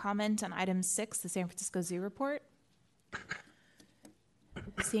public comment on item 6, the San Francisco Zoo report?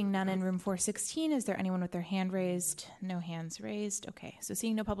 Seeing none in room 416, is there anyone with their hand raised? No hands raised. Okay, so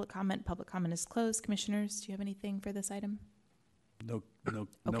seeing no public comment is closed. Commissioners, do you have anything for this item? No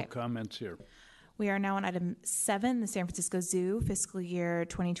Okay. comments here. We are now on item 7, the San Francisco Zoo fiscal year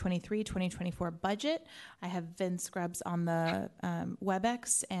 2023-2024 budget. I have Vince Grubbs on the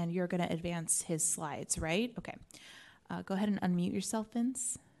WebEx, and you're going to advance his slides, right? Okay. Go ahead and unmute yourself,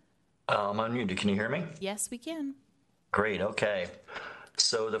 Vince. I'm unmuted. Can you hear me? Yes, we can. Great. Okay.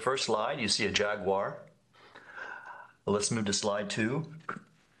 So the first slide, you see a jaguar. Let's move to slide 2.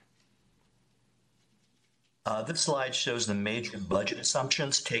 This slide shows the major budget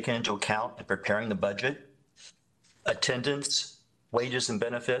assumptions taken into account in preparing the budget. Attendance, wages and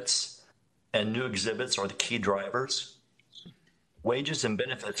benefits, and new exhibits are the key drivers. Wages and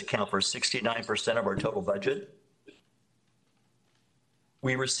benefits account for 69% of our total budget.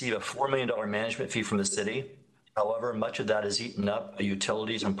 We receive a $4 million management fee from the city. However, much of that is eaten up by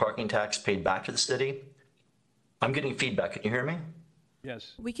utilities and parking tax paid back to the city. I'm getting feedback. Can you hear me?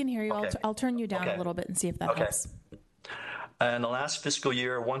 Yes. We can hear you. Okay. I'll turn you down a little bit and see if that helps. In the last fiscal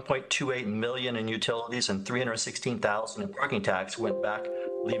year, $1.28 million in utilities and $316,000 in parking tax went back,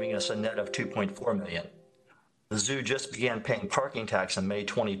 leaving us a net of $2.4 million. The zoo just began paying parking tax in May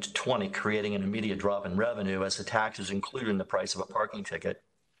 2020, creating an immediate drop in revenue as the tax is included in the price of a parking ticket.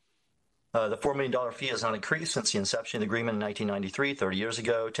 The $4 million fee has not increased since the inception of the agreement in 1993, 30 years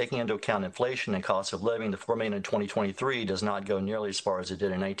ago. Taking into account inflation and cost of living, the $4 million in 2023 does not go nearly as far as it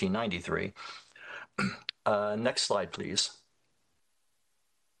did in 1993. Next slide, please.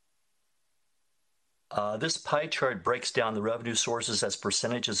 This pie chart breaks down the revenue sources as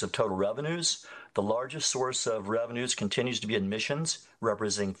percentages of total revenues. The largest source of revenues continues to be admissions,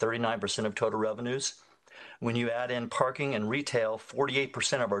 representing 39% of total revenues. When you add in parking and retail,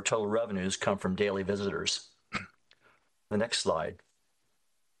 48% of our total revenues come from daily visitors. The next slide.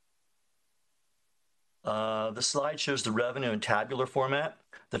 The slide shows the revenue in tabular format.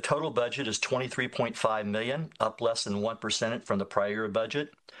 The total budget is $23.5 million, up less than 1% from the prior year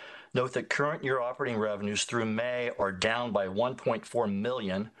budget. Note that current year operating revenues through May are down by $1.4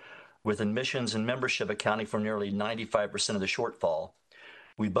 million, with admissions and membership accounting for nearly 95% of the shortfall.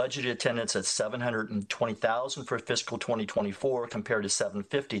 We budgeted attendance at 720,000 for fiscal 2024 compared to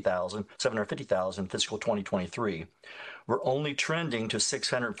 750,000 fiscal 2023. We're only trending to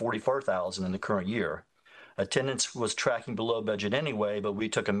 644,000 in the current year. Attendance was tracking below budget anyway, but we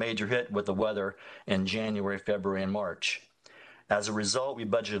took a major hit with the weather in January, February, and March. As a result, we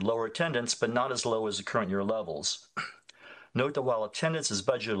budgeted lower attendance, but not as low as the current year levels. Note that while attendance is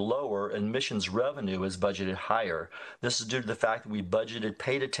budgeted lower, admissions revenue is budgeted higher. This is due to the fact that we budgeted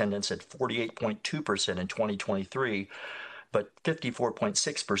paid attendance at 48.2% in 2023, but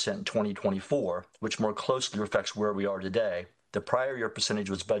 54.6% in 2024, which more closely reflects where we are today. The prior year percentage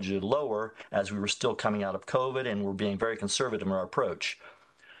was budgeted lower as we were still coming out of COVID and we're being very conservative in our approach.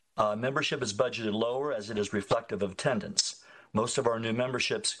 Membership is budgeted lower as it is reflective of attendance. Most of our new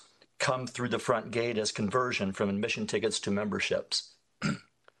memberships come through the front gate as conversion from admission tickets to memberships.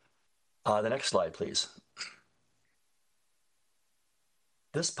 The next slide, please.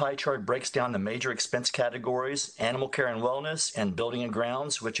 This pie chart breaks down the major expense categories: animal care and wellness, and building and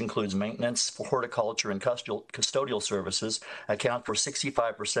grounds, which includes maintenance, horticulture, and custodial services, account for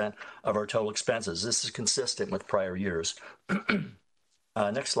 65% of our total expenses. This is consistent with prior years.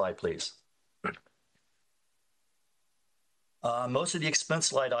 Next slide, please. Most of the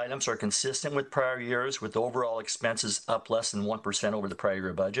expense line items are consistent with prior years, with overall expenses up less than 1% over the prior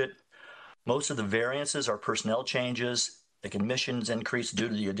year budget. Most of the variances are personnel changes, the admissions increase due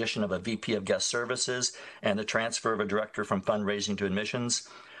to the addition of a VP of guest services and the transfer of a director from fundraising to admissions.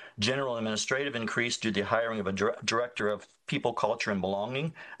 General administrative increase due to the hiring of a director of people, culture, and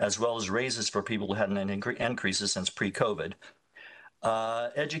belonging, as well as raises for people who hadn't increases since pre-COVID.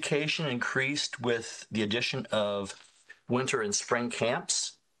 Education increased with the addition of winter and spring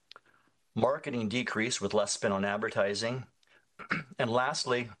camps. Marketing decreased with less spent on advertising. And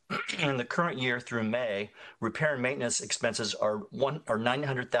lastly, in the current year through May, repair and maintenance expenses are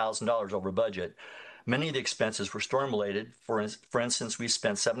 $900,000 over budget. Many of the expenses were storm related. For instance, we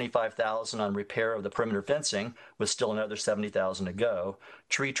spent $75,000 on repair of the perimeter fencing, with still another $70,000 to go.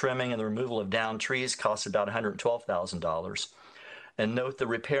 Tree trimming and the removal of downed trees cost about $112,000. And note the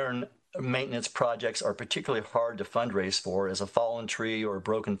repair and maintenance projects are particularly hard to fundraise for, as a fallen tree or a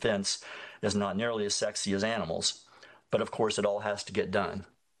broken fence is not nearly as sexy as animals. But of course, it all has to get done.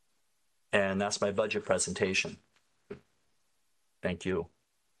 And that's my budget presentation. Thank you.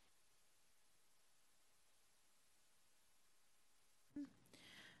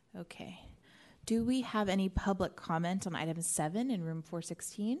 Okay. Do we have any public comment on item 7 in room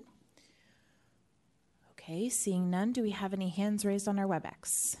 416? Okay, seeing none, do we have any hands raised on our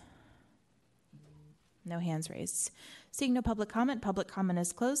WebEx? No hands raised. Seeing no public comment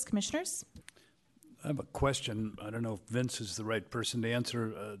is closed. Commissioners? I have a question. I don't know if Vince is the right person to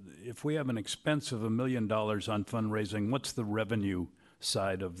answer. If we have an expense of $1 million on fundraising, what's the revenue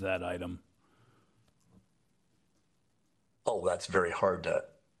side of that item? Oh, that's very hard to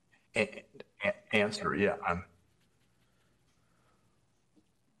answer. Yeah,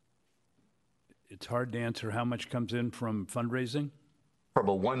 It's hard to answer how much comes in from fundraising? From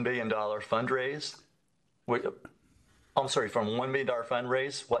a $1 billion fundraise? I'm sorry, from a $1 million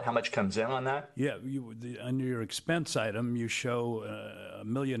fundraise, how much comes in on that? Yeah, under your expense item, you show $1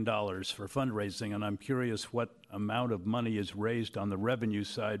 million for fundraising, and I'm curious what amount of money is raised on the revenue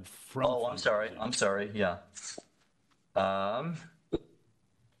side from fundraising. I'm sorry, yeah. Well,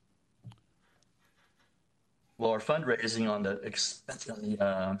 our fundraising on the expense,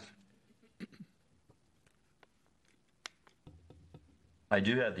 I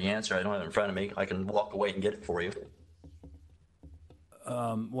do have the answer. I don't have it in front of me. I can walk away and get it for you.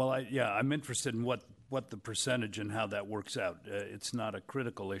 I'm interested in what the percentage and how that works out. It's not a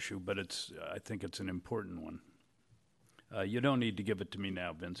critical issue, but I think it's an important one. You don't need to give it to me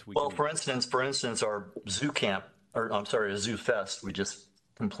now, Vince. Well, for instance, our zoo camp, or I'm sorry, a zoo fest we just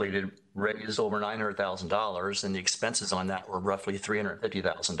completed raised over $900,000, and the expenses on that were roughly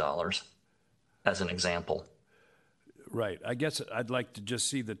 $350,000, as an example. Right. I guess I'd like to just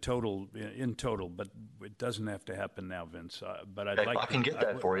see the total in total, but it doesn't have to happen now, Vince. But I'd Okay, like. I can get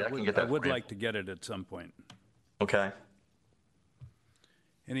that for you. I would like to get it at some point. Okay.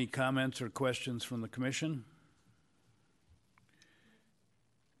 Any comments or questions from the commission?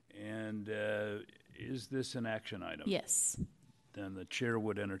 And is this an action item? Yes. Then the chair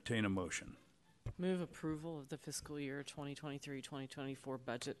would entertain a motion. Move approval of the fiscal year 2023-2024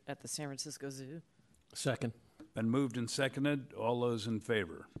 budget at the San Francisco Zoo. Second. Been moved and seconded. All those in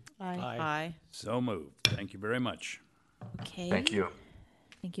favor? Aye. So moved. Thank you very much. Okay. Thank you.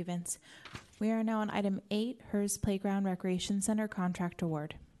 Thank you, Vince. We are now on item 8, HERS Playground Recreation Center Contract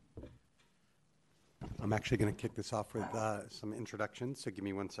Award. I'm actually going to kick this off with some introductions, so give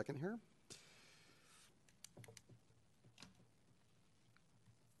me 1 second here.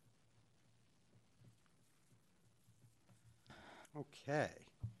 Okay.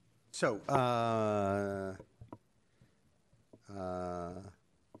 So, Ioana,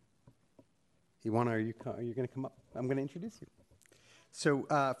 are you going to come up? I'm going to introduce you. So,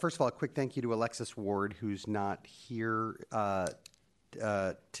 first of all, a quick thank you to Alexis Ward, who's not here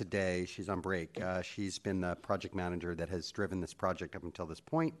today. She's on break. She's been the project manager that has driven this project up until this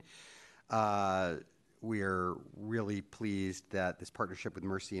point. We're really pleased that this partnership with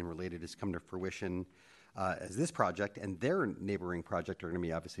Mercy and Related has come to fruition, as this project and their neighboring project are going to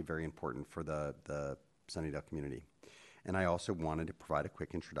be obviously very important for the Sunnydale community. And I also wanted to provide a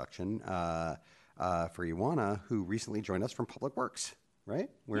quick introduction for Ioana, who recently joined us from Public Works, right?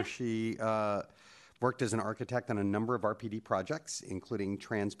 Where she worked as an architect on a number of RPD projects, including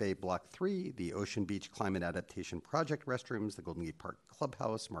Trans Bay Block 3, the Ocean Beach Climate Adaptation Project restrooms, the Golden Gate Park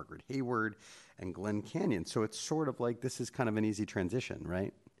Clubhouse, Margaret Hayward, and Glen Canyon. So it's sort of like this is kind of an easy transition,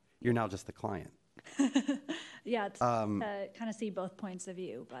 right? You're now just the client. Yeah, it's kind of see both points of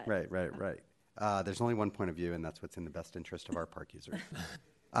view. But Right. There's only one point of view, and that's what's in the best interest of our park users.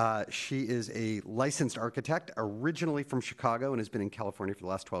 She is a licensed architect, originally from Chicago, and has been in California for the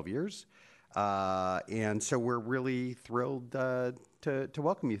last 12 years. And so we're really thrilled to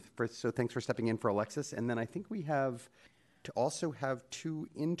welcome you. So thanks for stepping in for Alexis. And then I think we have to also have 2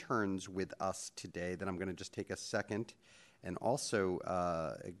 interns with us today that I'm going to just take a second and also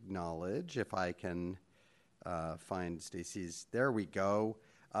acknowledge, if I can find Stacy's. There we go.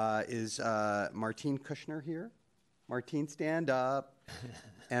 Is Martine Kushner here? Martine, stand up.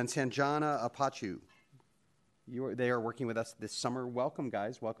 And Sanjana Apachu. They are working with us this summer. Welcome,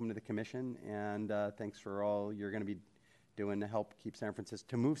 guys. Welcome to the commission. And thanks for all you're going to be doing to help keep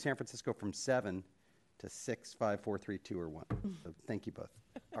to move San Francisco from 7 to 6, 5, 4, 3, 2, or 1. So thank you both.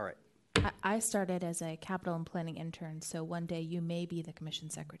 All right. I started as a capital and planning intern, so one day you may be the commission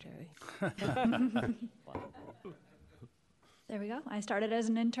secretary. there we go. I started as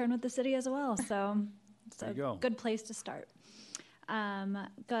an intern with the city as well, so it's a good place to start.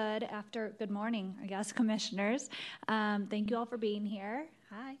 Good morning, I guess, commissioners. Thank you all for being here.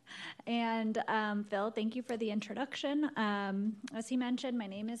 Hi. And Phil, thank you for the introduction. As he mentioned, my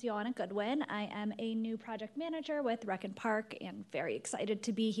name is Ioana Goodwin. I am a new project manager with Rec and Park and very excited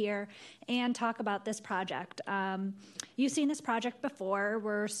to be here and talk about this project. You've seen this project before.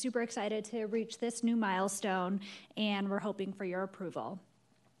 We're super excited to reach this new milestone and we're hoping for your approval.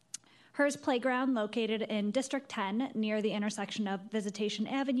 HERS Playground, located in District 10 near the intersection of Visitation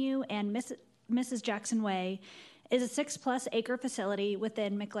Avenue and Mrs. Jackson Way, is a 6+ acre facility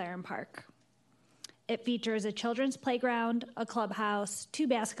within McLaren Park. It features a children's playground, a clubhouse, 2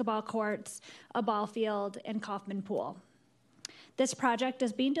 basketball courts, a ball field, and Kaufman Pool. This project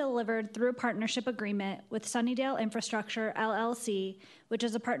is being delivered through a partnership agreement with Sunnydale Infrastructure, LLC, which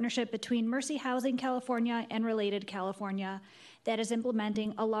is a partnership between Mercy Housing California and Related California that is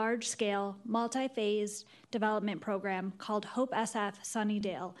implementing a large-scale, multi-phase development program called Hope SF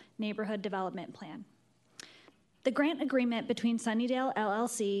Sunnydale Neighborhood Development Plan. The grant agreement between Sunnydale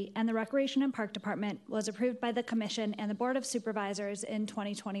LLC and the Recreation and Park Department was approved by the Commission and the Board of Supervisors in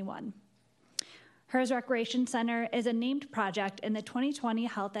 2021. HERS Recreation Center is a named project in the 2020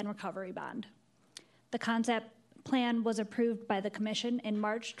 Health and Recovery Bond. The concept plan was approved by the Commission in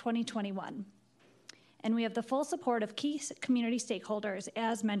March 2021. And we have the full support of key community stakeholders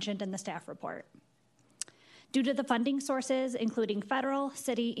as mentioned in the staff report. Due to the funding sources, including federal,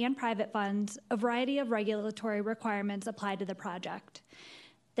 city, and private funds, a variety of regulatory requirements apply to the project.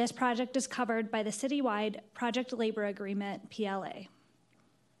 This project is covered by the citywide Project Labor Agreement, PLA.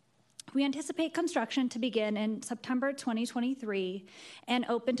 We anticipate construction to begin in September 2023 and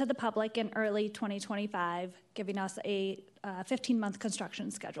open to the public in early 2025, giving us a 15-month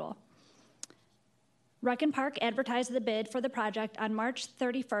construction schedule. Rec and Park advertised the bid for the project on March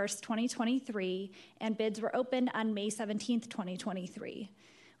 31st, 2023, and bids were opened on May 17th, 2023.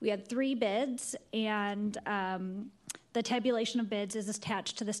 We had 3 bids, and the tabulation of bids is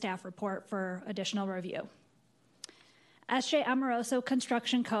attached to the staff report for additional review. S.J. Amoroso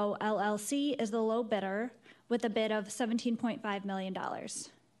Construction Co., LLC is the low bidder with a bid of $17.5 million.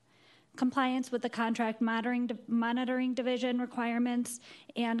 Compliance with the contract monitoring division requirements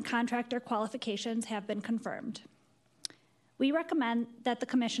and contractor qualifications have been confirmed. We recommend that the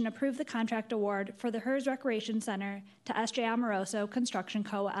Commission approve the contract award for the HERS Recreation Center to S.J. Amoroso Construction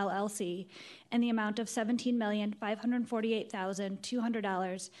Co., LLC in the amount of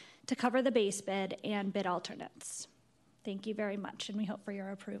 $17,548,200 to cover the base bid and bid alternates. Thank you very much, and we hope for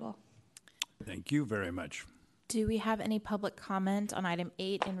your approval. Thank you very much. Do we have any public comment on item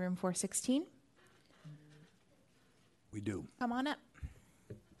 8 in room 416? We do. Come on up.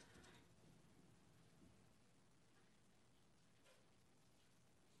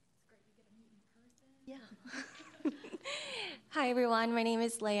 Yeah. Hi, everyone. My name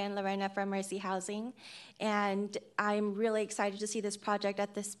is Leanne Lorena from Mercy Housing, and I'm really excited to see this project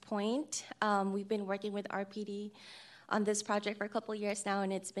at this point. We've been working with RPD on this project for a couple of years now,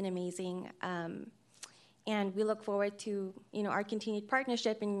 and it's been amazing. And we look forward to, our continued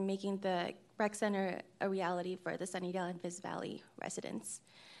partnership in making the rec center a reality for the Sunnydale and Fisk Valley residents.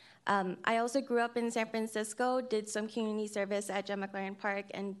 I also grew up in San Francisco, did some community service at John McLaren Park,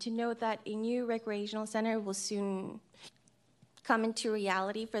 and to know that a new recreational center will soon come into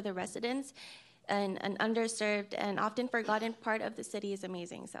reality for the residents, and an underserved and often forgotten part of the city is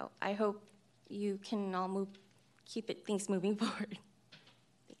amazing. So I hope you can all keep things moving forward.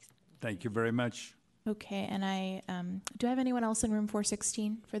 Thanks. Thank you very much. Okay, and do I have anyone else in room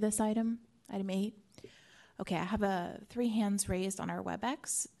 416 for this item, item 8? Okay, I have 3 hands raised on our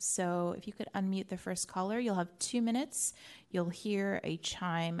WebEx, so if you could unmute the first caller, you'll have 2 minutes. You'll hear a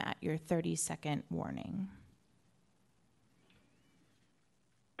chime at your 30-second warning.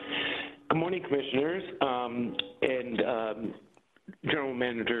 Good morning, Commissioners, and General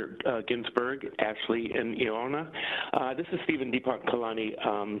Manager Ginsburg, Ashley, and Iona. This is Stephen Deepak Kalani.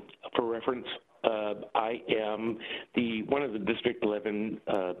 For reference, I am one of the District 11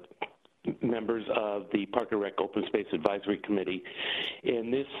 members of the Park and Rec Open Space Advisory Committee.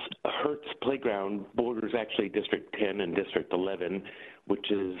 And this Hertz Playground borders actually District 10 and District 11,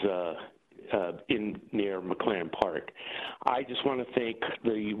 which is near McLaren Park. I just want to thank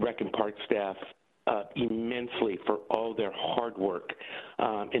the Rec and Park staff immensely for all their hard work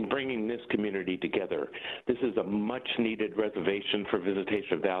in bringing this community together. This is a much-needed reservation for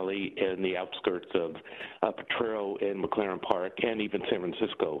Visitation Valley and the outskirts of Potrero and McLaren Park and even San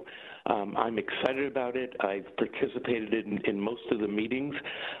Francisco. I'm excited about it. I've participated in most of the meetings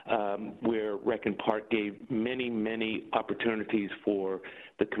where Rec and Park gave many, many opportunities for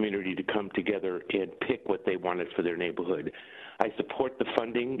the community to come together and pick what they wanted for their neighborhood. I support the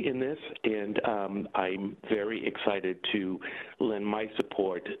funding in this, and I'm very excited to lend my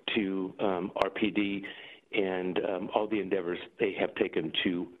support to RPD and all the endeavors they have taken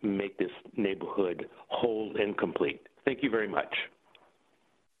to make this neighborhood whole and complete. Thank you very much.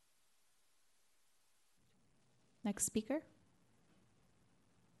 Next speaker.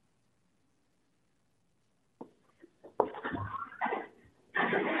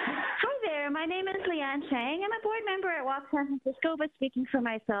 My name is Leanne Chang. I'm a board member at Walk San Francisco, but speaking for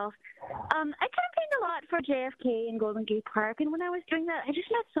myself, I campaigned a lot for JFK and Golden Gate Park, and when I was doing that, I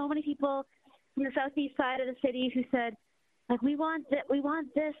just met so many people from the southeast side of the city who said, like, we want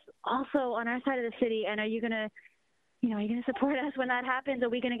this also on our side of the city, and are you gonna support us when that happens? Are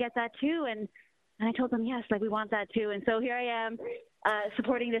we gonna get that too? And I told them yes, like we want that too, and so here I am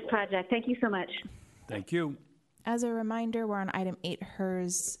supporting this project. Thank you so much. Thank you. As a reminder, we're on item 8,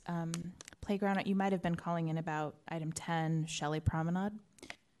 HERS Playground. You might have been calling in about item 10, Shelley Promenade.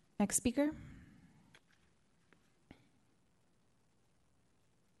 Next speaker.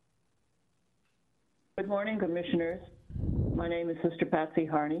 Good morning, Commissioners. My name is Sister Patsy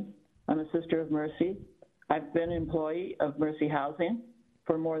Harney. I'm a Sister of Mercy. I've been an employee of Mercy Housing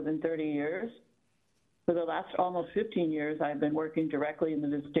for more than 30 years. For the last almost 15 years, I've been working directly in the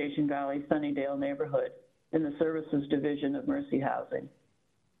Visitation Valley Sunnydale neighborhood in the Services Division of Mercy Housing.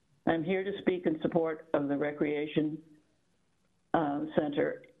 I'm here to speak in support of the Recreation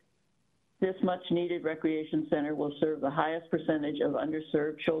Center. This much-needed recreation center will serve the highest percentage of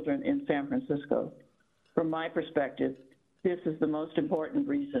underserved children in San Francisco. From my perspective, This is the most important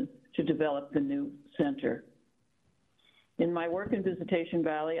reason to develop the new center. In my work in Visitation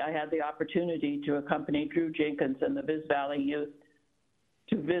Valley, I had the opportunity to accompany Drew Jenkins and the Viz Valley youth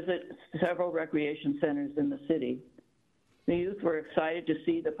to visit several recreation centers in the city. The youth were excited to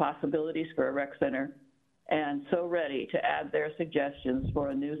see the possibilities for a rec center and so ready to add their suggestions for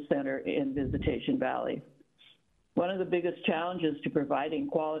a new center in Visitation Valley. One of the biggest challenges to providing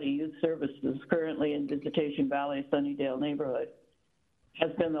quality youth services currently in Visitation Valley Sunnydale neighborhood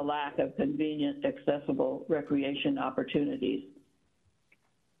has been the lack of convenient, accessible recreation opportunities.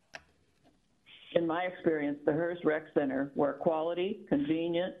 In my experience, the HERS Rec Center, where quality,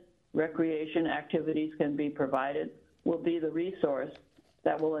 convenient recreation activities can be provided, will be the resource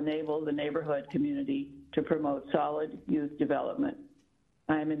that will enable the neighborhood community to promote solid youth development.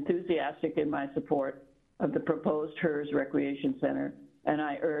 I am enthusiastic in my support of the proposed HERS Recreation Center, and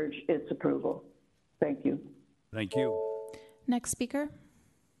I urge its approval. Thank you. Thank you. Next speaker.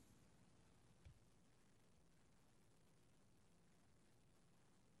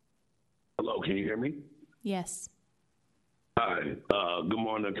 Hello, can you hear me? Yes. Hi, good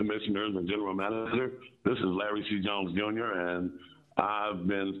morning, commissioners and general manager. This is Larry C. Jones Jr., and I've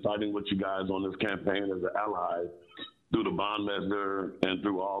been fighting with you guys on this campaign as an ally through the bond measure and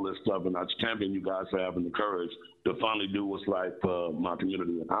through all this stuff, and I champion you guys for having the courage to finally do what's right for my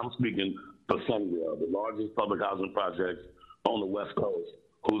community. And I'm speaking for Sunnydale, the largest public housing project on the West Coast,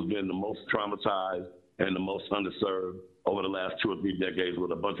 who's been the most traumatized and the most underserved over the last 2 or 3 decades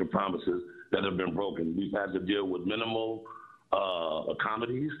with a bunch of promises that have been broken. We've had to deal with minimal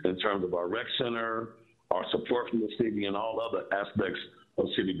accommodations in terms of our rec center, our support from the city, and all other aspects of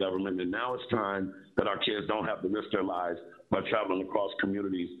city government. And now it's time that our kids don't have to risk their lives by traveling across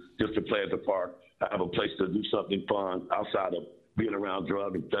communities just to play at the park, have a place to do something fun outside of being around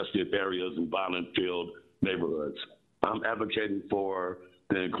drug-infested areas and violent-filled neighborhoods. I'm advocating for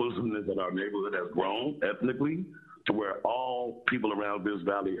the inclusiveness that our neighborhood has grown ethnically to where all people around this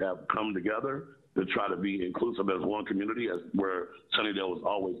valley have come together to try to be inclusive as one community, as where Sunnydale was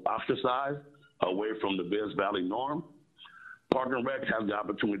always ostracized away from the Viz Valley norm. Park and Rec has the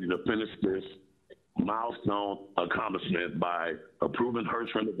opportunity to finish this milestone accomplishment by approving HERS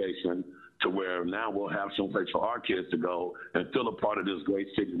renovation to where now we'll have some place for our kids to go and feel a part of this great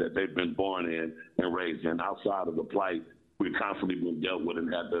city that they've been born in and raised in, outside of the plight we've constantly been dealt with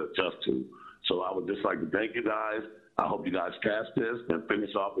and had to adjust to. So I would just like to thank you guys. I hope you guys pass this and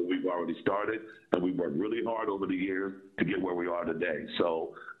finish off what we've already started. And we've worked really hard over the years to get where we are today.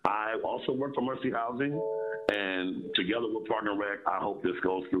 So I also work for Mercy Housing, and together with Park and Rec, I hope this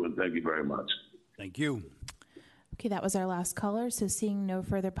goes through, and thank you very much. Thank you. Okay, that was our last caller. So seeing no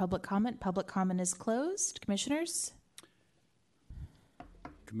further public comment is closed. Commissioners?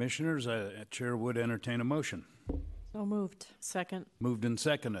 Commissioners, Chair would entertain a motion. So moved. Second. Moved and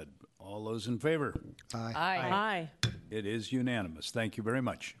seconded. All those in favor? Aye. Aye. It is unanimous. Thank you very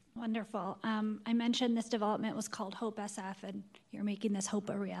much. Wonderful. I mentioned this development was called Hope SF, and you're making this hope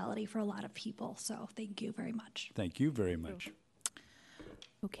a reality for a lot of people. So thank you very much. Thank you very much.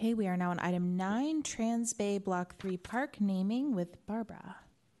 Okay, we are now on item 9, Trans Bay Block 3 Park naming with Barbara.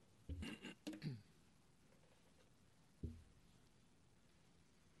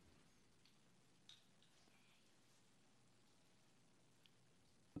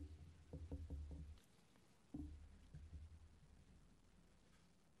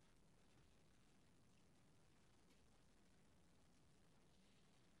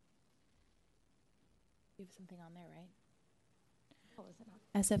 You have something on there, right? What was it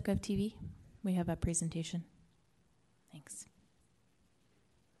on? SF Gov TV. We have a presentation. Thanks.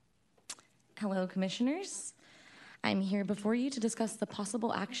 Hello, Commissioners. I'm here before you to discuss the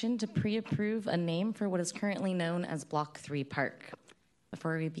possible action to pre-approve a name for what is currently known as Block 3 Park.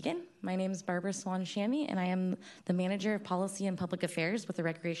 Before we begin, my name is Barbara Swan-Shammy, and I am the Manager of Policy and Public Affairs with the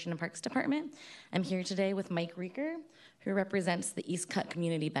Recreation and Parks Department. I'm here today with Mike Reeker, who represents the East Cut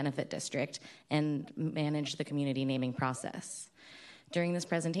Community Benefit District and manage the community naming process. During this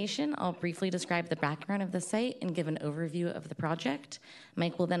presentation, I'll briefly describe the background of the site and give an overview of the project.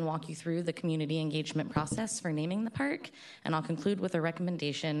 Mike will then walk you through the community engagement process for naming the park, and I'll conclude with a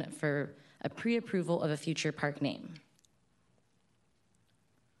recommendation for a pre-approval of a future park name.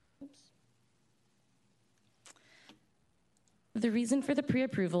 The reason for the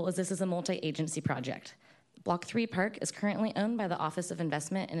pre-approval is this is a multi-agency project. Block 3 Park is currently owned by the Office of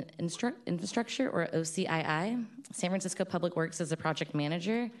Investment and Infrastructure, or OCII. San Francisco Public Works is the project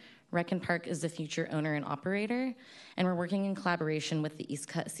manager. Rec and Park is the future owner and operator. And we're working in collaboration with the East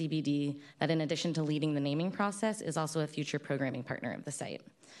Cut CBD that, in addition to leading the naming process, is also a future programming partner of the site.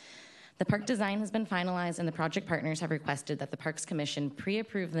 The park design has been finalized, and the project partners have requested that the Parks Commission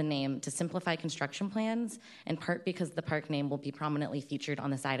pre-approve the name to simplify construction plans, in part because the park name will be prominently featured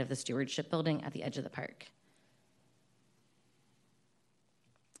on the side of the stewardship building at the edge of the park.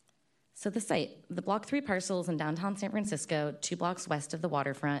 So the site, the Block 3 parcels in downtown San Francisco, 2 blocks west of the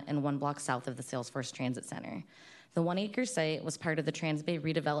waterfront and 1 block south of the Salesforce Transit Center. The 1-acre site was part of the Transbay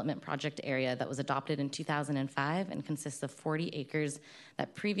Redevelopment Project area that was adopted in 2005 and consists of 40 acres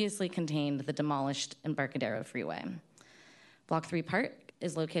that previously contained the demolished Embarcadero Freeway. Block 3 Park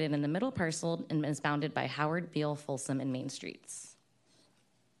is located in the middle parcel and is bounded by Howard, Beale, Folsom, and Main Streets.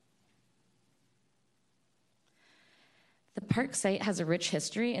 The park site has a rich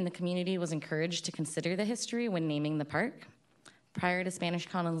history, and the community was encouraged to consider the history when naming the park. Prior to Spanish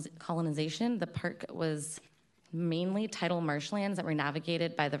colonization, the park was mainly tidal marshlands that were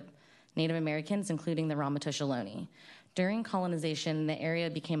navigated by the Native Americans, including the Ramaytush Ohlone. During colonization, the area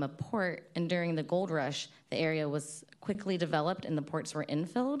became a port, and during the gold rush, the area was quickly developed and the ports were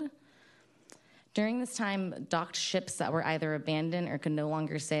infilled. During this time, docked ships that were either abandoned or could no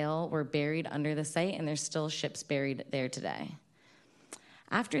longer sail were buried under the site, and there's still ships buried there today.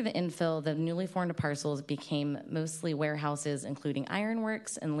 After the infill, the newly formed parcels became mostly warehouses, including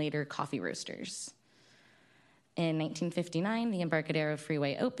ironworks and later coffee roasters. In 1959, the Embarcadero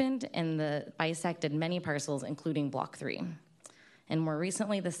Freeway opened and bisected many parcels, including Block 3. And more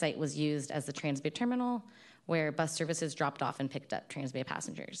recently, the site was used as the Transbay Terminal, where bus services dropped off and picked up Transbay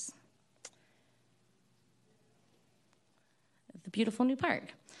passengers. The beautiful new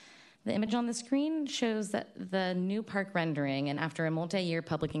park. The image on the screen shows that the new park rendering, and after a multi-year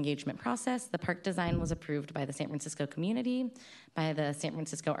public engagement process, the park design was approved by the San Francisco community, by the San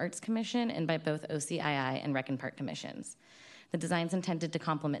Francisco Arts Commission, and by both OCII and Rec and Park Commissions. The design is intended to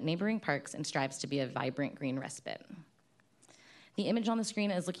complement neighboring parks and strives to be a vibrant green respite. The image on the screen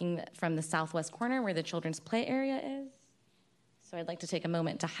is looking from the southwest corner where the children's play area is. So I'd like to take a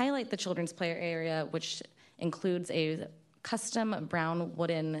moment to highlight the children's play area, which includes a custom brown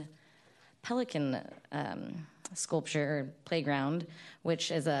wooden pelican sculpture playground,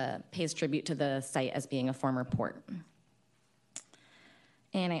 which pays tribute to the site as being a former port.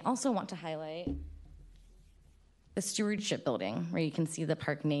 And I also want to highlight the stewardship building, where you can see the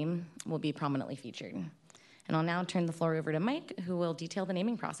park name will be prominently featured. And I'll now turn the floor over to Mike, who will detail the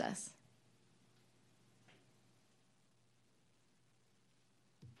naming process.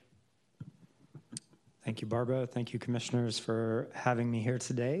 Thank you, Barbara. Thank you, commissioners, for having me here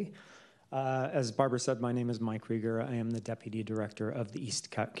today. As Barbara said, my name is Mike Rieger. I am the Deputy Director of the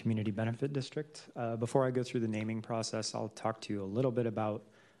East Cut Community Benefit District. Before I go through the naming process, I'll talk to you a little bit about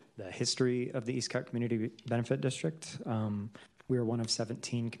the history of the East Cut Community Benefit District. We are one of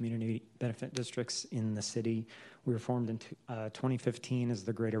 17 community benefit districts in the city. We were formed in 2015 as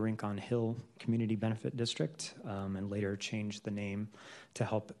the Greater Rincon Hill Community Benefit District, and later changed the name to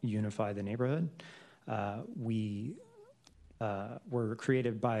help unify the neighborhood. We were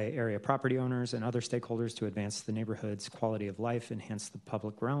created by area property owners and other stakeholders to advance the neighborhood's quality of life, enhance the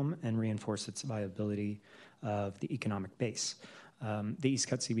public realm, and reinforce its viability of the economic base. The East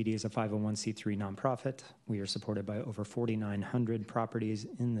Cut CBD is a 501c3 nonprofit. We are supported by over 4,900 properties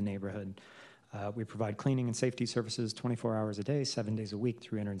in the neighborhood. We provide cleaning and safety services 24 hours a day, 7 days a week,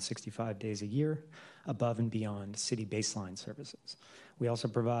 365 days a year, above and beyond city baseline services. We also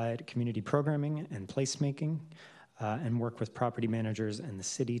provide community programming and placemaking, and work with property managers and the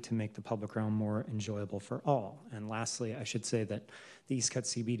city to make the public realm more enjoyable for all. And lastly, I should say that the East Cut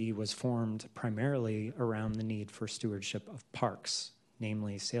CBD was formed primarily around the need for stewardship of parks,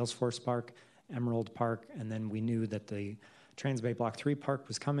 namely Salesforce Park, Emerald Park, and then we knew that the Transbay Block 3 Park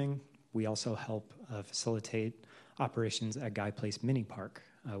was coming. We also help facilitate operations at Guy Place Mini Park,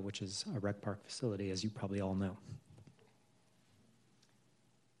 which is a rec park facility, as you probably all know.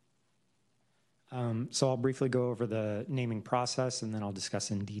 So I'll briefly go over the naming process, and then I'll discuss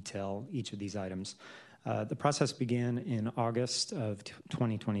in detail each of these items. The process began in August of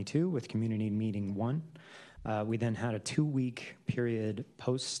 2022 with Community Meeting 1. We then had a 2-week period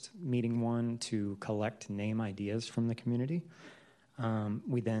post Meeting 1 to collect name ideas from the community.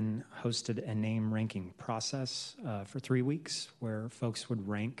 We then hosted a name ranking process for 3 weeks, where folks would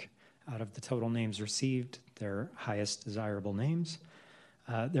rank out of the total names received their highest desirable names.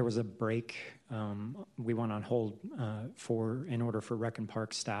 There was a break. We went on hold in order for Rec and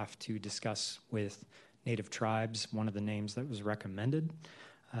Park staff to discuss with Native tribes one of the names that was recommended.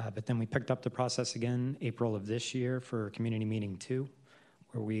 But then we picked up the process again April of this year for Community Meeting 2,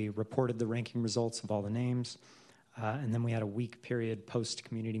 where we reported the ranking results of all the names. And then we had a week period post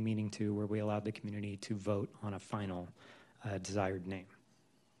Community Meeting 2 where we allowed the community to vote on a final desired name.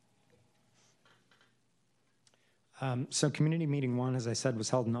 So community meeting 1, as I said,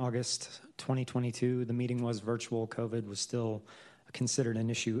 was held in August 2022. The meeting was virtual. COVID was still considered an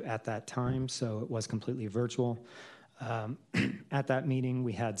issue at that time, so it was completely virtual. At that meeting,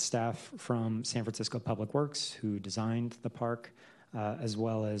 we had staff from San Francisco Public Works who designed the park, as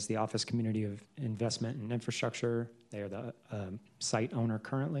well as the Office Community of Investment and Infrastructure. They are the site owner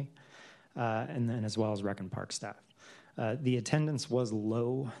currently, and then as well as Rec and Park staff. The attendance was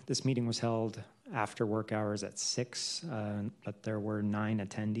low. This meeting was held after work hours at 6, but there were 9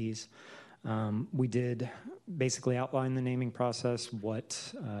 attendees. We did basically outline the naming process,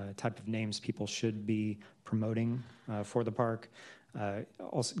 what type of names people should be promoting for the park,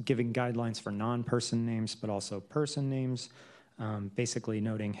 also giving guidelines for non-person names, but also person names, basically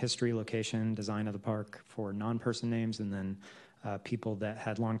noting history, location, design of the park for non-person names, and then people that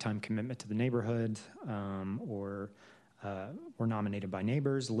had long-time commitment to the neighborhood or were nominated by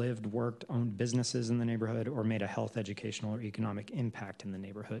neighbors, lived, worked, owned businesses in the neighborhood, or made a health, educational, or economic impact in the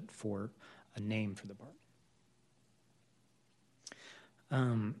neighborhood for a name for the park.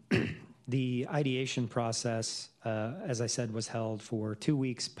 The ideation process, as I said, was held for 2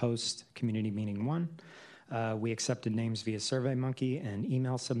 weeks post community meeting 1. We accepted names via SurveyMonkey and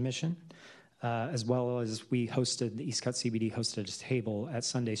email submission, as well as the East Cut CBD hosted a table at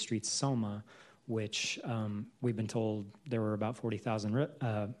Sunday Street Soma, which we've been told there were about 40,000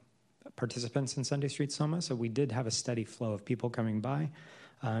 participants in Sunday Street Soma, so we did have a steady flow of people coming by,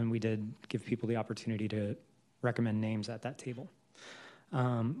 and we did give people the opportunity to recommend names at that table.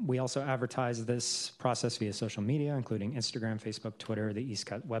 We also advertised this process via social media, including Instagram, Facebook, Twitter, the East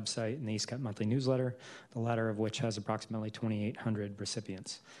Cut website, and the East Cut monthly newsletter, the latter of which has approximately 2,800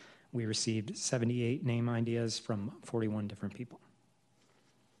 recipients. We received 78 name ideas from 41 different people.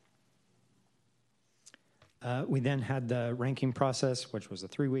 We then had the ranking process, which was a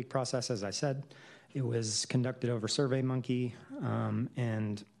 3-week process, as I said. It was conducted over SurveyMonkey,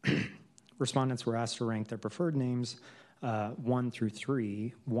 and respondents were asked to rank their preferred names 1 through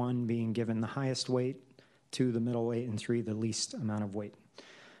 3, 1 being given the highest weight, 2 the middle weight, and 3 the least amount of weight.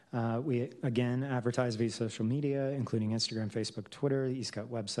 We, again, advertised via social media, including Instagram, Facebook, Twitter, the East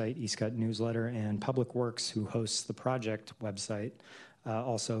Cut website, East Cut newsletter, and Public Works, who hosts the project website,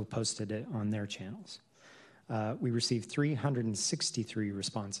 also posted it on their channels. We received 363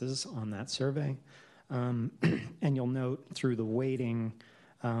 responses on that survey. And you'll note through the weighting,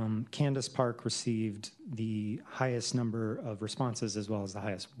 Candace Park received the highest number of responses as well as the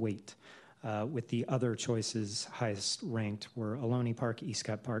highest weight. With the other choices, highest ranked were Ohlone Park, East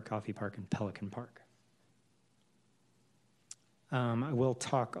Cut Park, Coffey Park, and Pelican Park. I will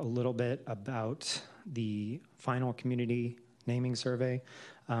talk a little bit about the final community naming survey.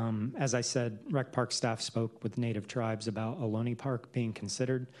 As I said, Rec Park staff spoke with Native tribes about Ohlone Park being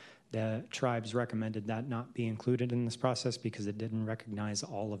considered. The tribes recommended that not be included in this process because it didn't recognize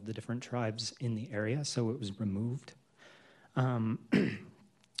all of the different tribes in the area, so it was removed.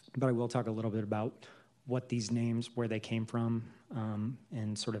 But I will talk a little bit about what these names, where they came from,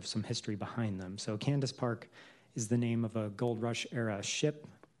 and sort of some history behind them. So Candace Park is the name of a Gold Rush era ship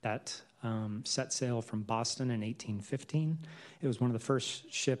that set sail from Boston in 1815. It was one of the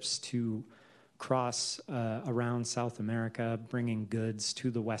first ships to cross around South America, bringing goods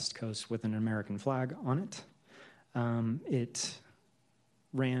to the West Coast with an American flag on it. It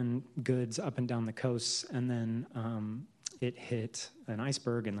ran goods up and down the coasts, and then it hit an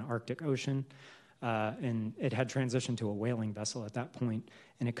iceberg in the Arctic Ocean, and it had transitioned to a whaling vessel at that point,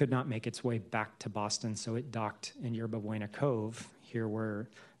 and it could not make its way back to Boston, so it docked in Yerba Buena Cove, here where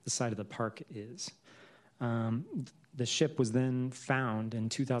the site of the park is. The ship was then found in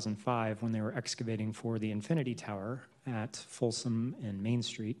 2005 when they were excavating for the Infinity Tower at Folsom and Main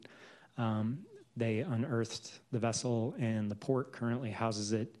Street. They unearthed the vessel, and the port currently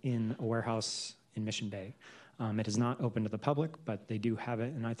houses it in a warehouse in Mission Bay. It is not open to the public, but they do have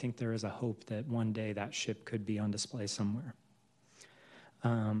it, and I think there is a hope that one day that ship could be on display somewhere.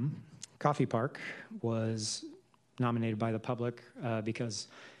 Coffey Park was nominated by the public because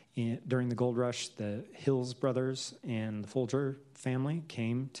during the gold rush, the Hills brothers and the Folger family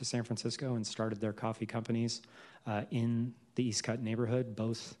came to San Francisco and started their coffee companies in the East Cut neighborhood.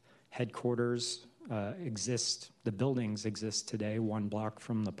 Both headquarters exist, the buildings exist today, 1 block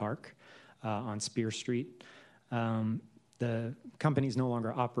from the park on Spear Street. The companies no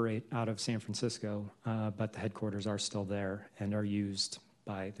longer operate out of San Francisco, but the headquarters are still there and are used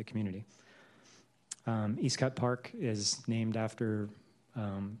by the community. East Cut Park is named after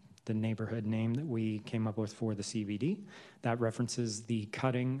the neighborhood name that we came up with for the CBD. That references the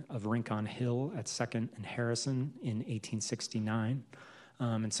cutting of Rincon Hill at 2nd and Harrison in 1869.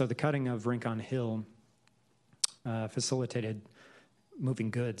 And so the cutting of Rincon Hill facilitated moving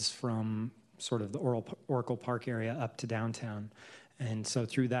goods from sort of the Oracle Park area up to downtown. And so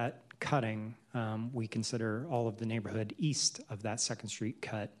through that cutting, we consider all of the neighborhood east of that 2nd Street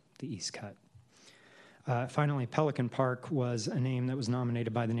cut the East Cut. Finally, Pelican Park was a name that was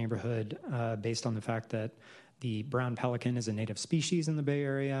nominated by the neighborhood based on the fact that the brown pelican is a native species in the Bay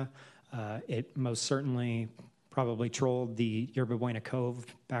Area. It most certainly probably trolled the Yerba Buena Cove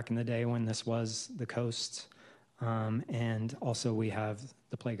back in the day when this was the coast. And also we have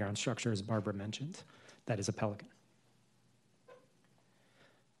the playground structure, as Barbara mentioned, that is a pelican.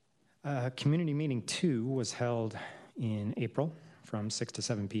 Community meeting 2 was held in April from 6 to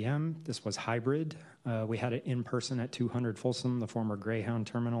 7 p.m. This was hybrid. We had it in person at 200 Folsom, the former Greyhound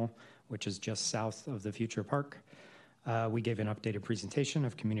terminal, which is just south of the future park. We gave an updated presentation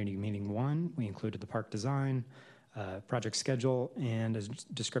of community meeting 1. We included the park design, project schedule, and a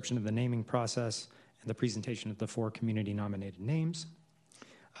description of the naming process and the presentation of the 4 community nominated names.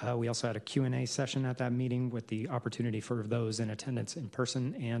 We also had a Q&A session at that meeting with the opportunity for those in attendance in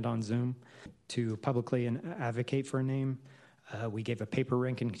person and on Zoom to publicly advocate for a name. We gave a paper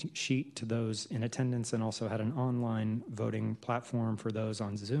ranking sheet to those in attendance and also had an online voting platform for those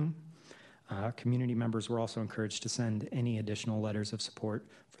on Zoom. Community members were also encouraged to send any additional letters of support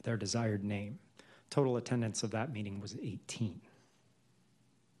for their desired name. Total attendance of that meeting was 18.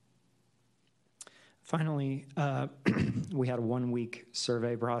 Finally, we had a 1-week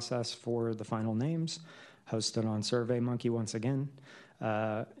survey process for the final names, hosted on SurveyMonkey once again,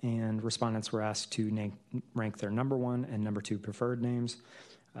 and respondents were asked to rank their number 1 and number 2 preferred names.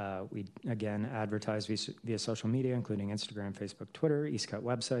 We, again, advertised via social media, including Instagram, Facebook, Twitter, East Cut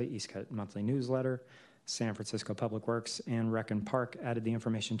website, East Cut monthly newsletter, San Francisco Public Works, and Rec and Park added the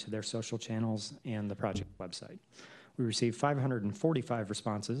information to their social channels and the project website. We received 545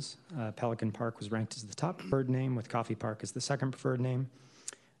 responses. Pelican Park was ranked as the top preferred name, with Coffee Park as the 2nd preferred name.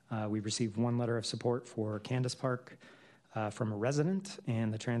 We received 1 letter of support for Candace Park from a resident,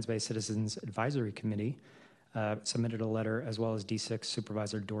 and the Trans-Bay Citizens Advisory Committee submitted a letter, as well as D6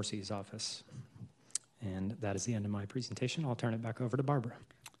 Supervisor Dorsey's office. And that is the end of my presentation. I'll turn it back over to Barbara.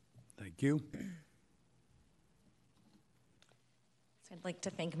 Thank you. I'd like to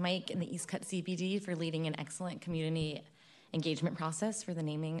thank Mike and the East Cut CPD for leading an excellent community engagement process for the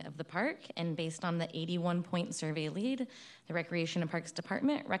naming of the park. And based on the 81-point survey lead, the Recreation and Parks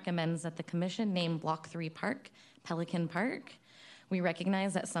Department recommends that the commission name Block 3 Park Pelican Park. We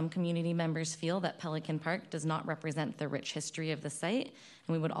recognize that some community members feel that Pelican Park does not represent the rich history of the site,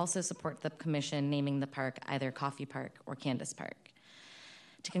 and we would also support the commission naming the park either Coffee Park or Candace Park.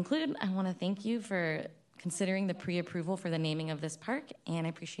 To conclude, I want to thank you for considering the pre-approval for the naming of this park, and I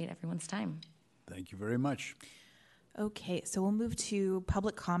appreciate everyone's time. Thank you very much. Okay, so we'll move to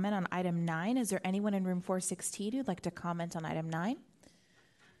public comment on item 9. Is there anyone in room 416 who'd like to comment on item 9?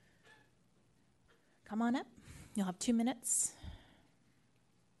 Come on up. You'll have 2 minutes.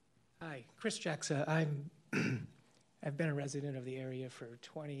 Hi, Chris Jackson. I've been a resident of the area for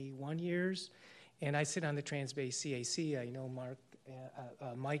 21 years, and I sit on the Trans-Bay CAC. I know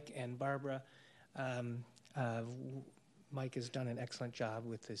Mike and Barbara. Mike has done an excellent job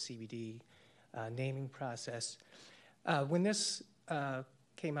with the CBD naming process. When this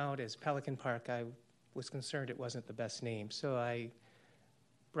came out as Pelican Park, I was concerned it wasn't the best name. So I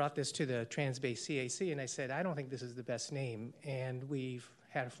brought this to the Trans-Bay CAC, and I said, I don't think this is the best name. And we've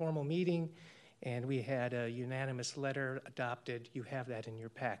had a formal meeting, and we had a unanimous letter adopted. You have that in your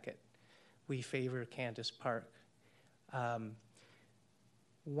packet. We favor Candace Park.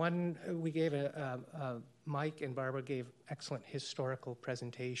 We gave Mike and Barbara gave excellent historical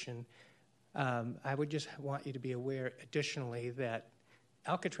presentation. I would just want you to be aware, additionally, that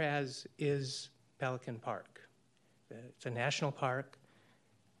Alcatraz is Pelican Park. It's a national park.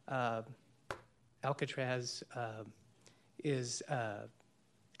 Alcatraz is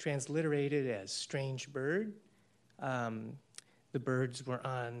transliterated as strange bird. The birds were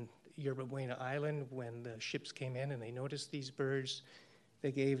on Yerba Buena Island when the ships came in and they noticed these birds.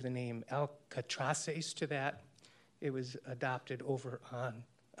 They gave the name Alcatraces to that. It was adopted over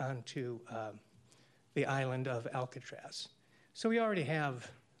onto the island of Alcatraz. So we already have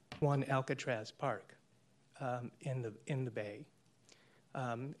one Alcatraz Park in the bay.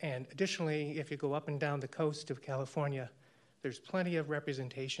 And additionally, if you go up and down the coast of California, there's plenty of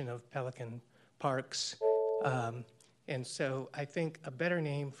representation of pelican parks. And so I think a better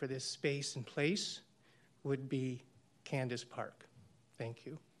name for this space and place would be Candace Park. Thank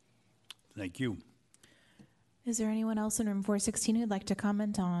you. Thank you. Is there anyone else in room 416 who'd like to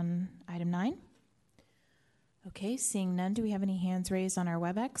comment on item 9? Okay, seeing none, do we have any hands raised on our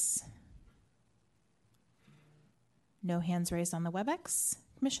WebEx? No hands raised on the WebEx.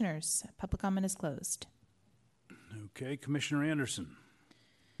 Commissioners, public comment is closed. Okay, Commissioner Anderson.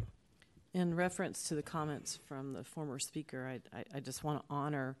 In reference to the comments from the former speaker, I just want to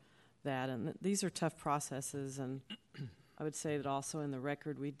honor that. And these are tough processes. And I would say that also in the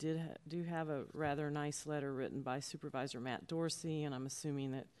record, we do have a rather nice letter written by Supervisor Matt Dorsey. And I'm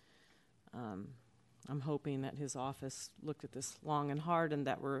assuming that, I'm hoping that his office looked at this long and hard and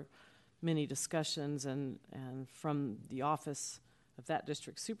that were many discussions. And from the office of that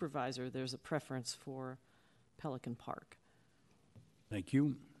district supervisor, there's a preference for Pelican Park. Thank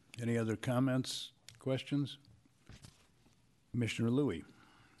you. Any other comments, questions? Commissioner Louie.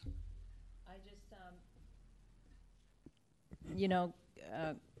 I just,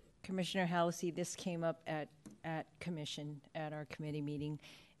 Commissioner Halsey, this came up at our committee meeting,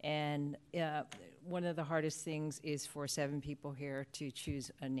 and one of the hardest things is for 7 people here to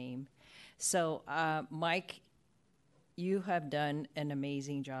choose a name. So, Mike, you have done an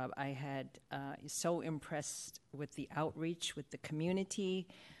amazing job. I had so impressed with the outreach with the community,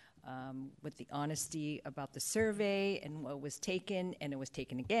 with the honesty about the survey and what was taken, and it was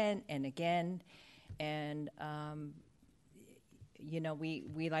taken again and again. And,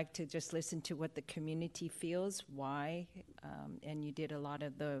 we like to just listen to what the community feels, why, and you did a lot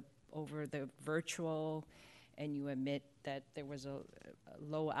of over the virtual, and you admit that there was a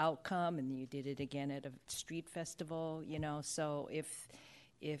low outcome, and you did it again at a street festival, so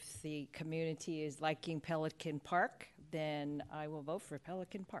if the community is liking Pelican Park, then I will vote for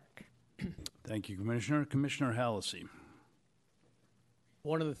Pelican Park. Thank you, Commissioner. Commissioner Halsey.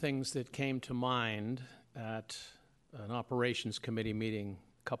 One of the things that came to mind at an operations committee meeting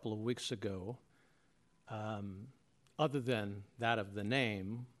a couple of weeks ago, other than that of the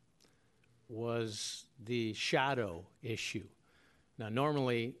name, was the shadow issue. Now,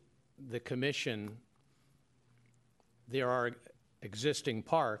 normally, the commission, there are existing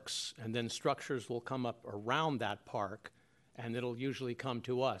parks, and then structures will come up around that park, and it'll usually come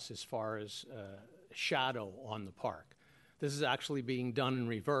to us as far as shadow on the park. This is actually being done in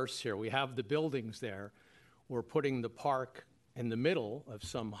reverse here. We have the buildings there. We're putting the park in the middle of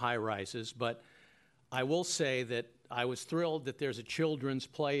some high-rises, but I will say that I was thrilled that there's a children's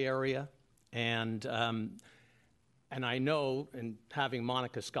play area, and I know, and having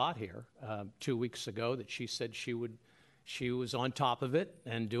Monica Scott here 2 weeks ago, that she said she was on top of it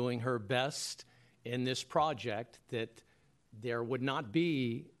and doing her best in this project, that there would not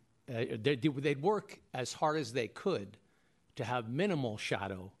be, they'd work as hard as they could to have minimal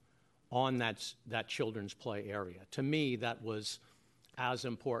shadow on that children's play area. To me, that was as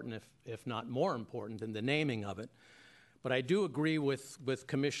important, if not more important, than the naming of it. But I do agree with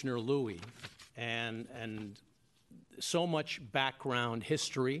Commissioner Louie, and so much background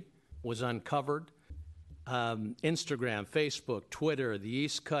history was uncovered. Instagram, Facebook, Twitter, the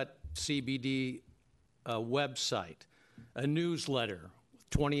East Cut CBD website, a newsletter with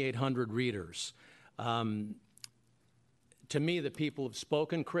 2,800 readers. To me, the people have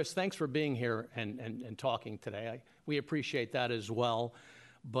spoken. Chris, thanks for being here and talking today. We appreciate that as well.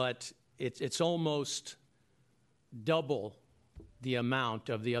 But it's almost double the amount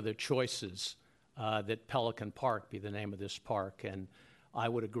of the other choices that Pelican Park be the name of this park. And I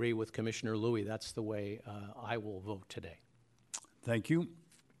would agree with Commissioner Louie. That's the way I will vote today. Thank you.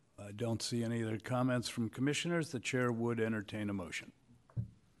 I don't see any other comments from commissioners. The chair would entertain a motion.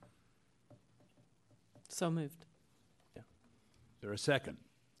 So moved. Yeah. Is there a second?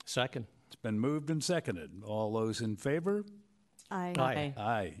 Second. It's been moved and seconded. All those in favor? Aye. Aye.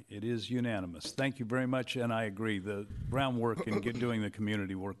 Aye. It is unanimous. Thank you very much, and I agree. The groundwork and doing the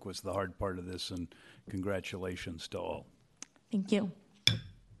community work was the hard part of this, and congratulations to all. Thank you.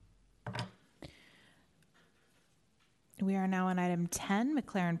 We are now on item 10,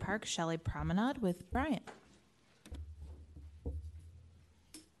 McLaren Park, Shelley Promenade with Bryant.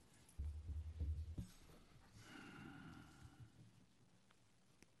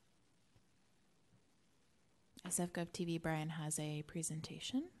 SFGov TV, Brian has a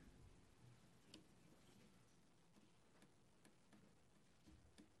presentation.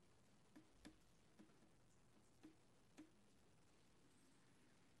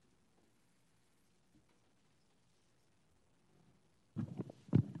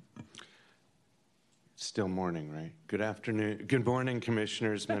 Still morning, right? Good afternoon. Good morning,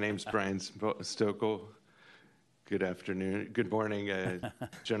 commissioners. My name's Brian Stokel. Good afternoon. Good morning,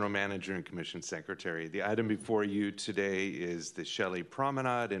 General Manager and Commission Secretary. The item before you today is the Shelley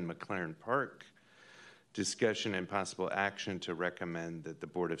Promenade in McLaren Park. Discussion and possible action to recommend that the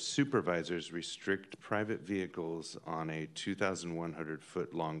Board of Supervisors restrict private vehicles on a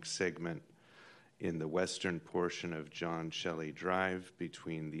 2,100-foot long segment in the western portion of John Shelley Drive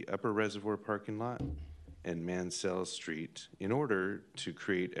between the Upper Reservoir parking lot and Mansell Street in order to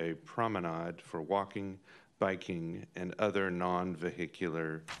create a promenade for walking, biking, and other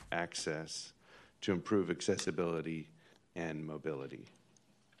non-vehicular access to improve accessibility and mobility.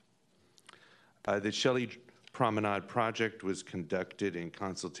 The Shelley Promenade project was conducted in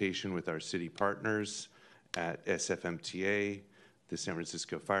consultation with our city partners at SFMTA, the San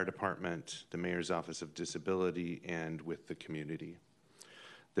Francisco Fire Department, the Mayor's Office of Disability, and with the community.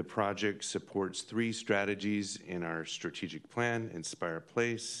 The project supports 3 strategies in our strategic plan: Inspire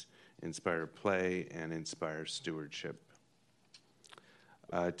Place, Inspire Play, and Inspire Stewardship.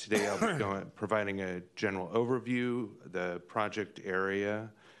 Today I'll be providing a general overview, the project area,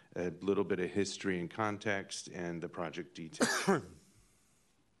 a little bit of history and context, and the project details.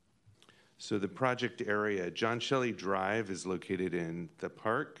 So the project area, John Shelley Drive is located in the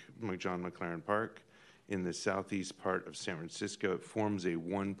park, John McLaren Park, in the southeast part of San Francisco. It forms a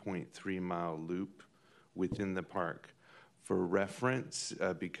 1.3-mile loop within the park. For reference,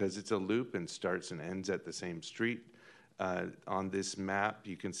 because it's a loop and starts and ends at the same street, on this map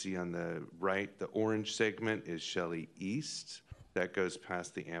you can see on the right, the orange segment is Shelley East. That goes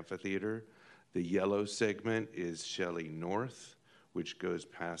past the amphitheater. The yellow segment is Shelley North, which goes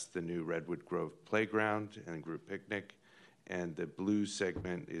past the new Redwood Grove Playground and group picnic. And the blue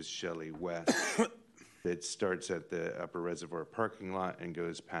segment is Shelley West. It starts at the Upper Reservoir parking lot and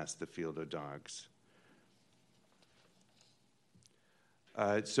goes past the Field of Dogs.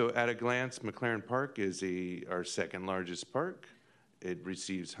 So at a glance, McLaren Park is our second largest park. It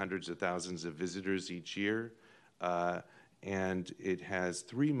receives hundreds of thousands of visitors each year. And it has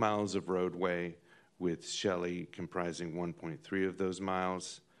 3 miles of roadway, with Shelley comprising 1.3 of those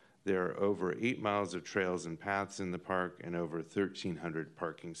miles. There are over 8 miles of trails and paths in the park and over 1,300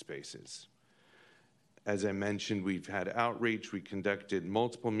 parking spaces. As I mentioned, we've had outreach. We conducted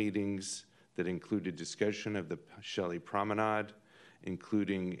multiple meetings that included discussion of the Shelley Promenade,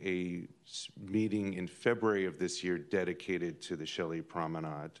 including a meeting in February of this year dedicated to the Shelley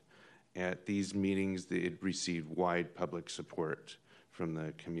Promenade. At these meetings, it received wide public support from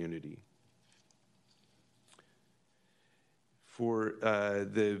the community. For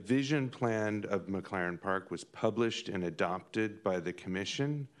the vision plan of McLaren Park was published and adopted by the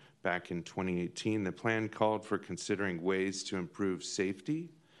Commission back in 2018. The plan called for considering ways to improve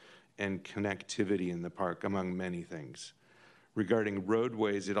safety and connectivity in the park, among many things. Regarding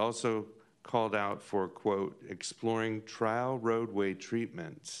roadways, it also called out for, quote, exploring trial roadway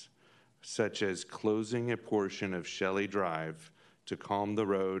treatments, such as closing a portion of Shelley Drive to calm the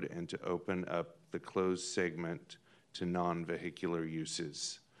road and to open up the closed segment to non-vehicular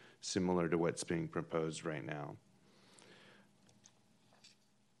uses, similar to what's being proposed right now.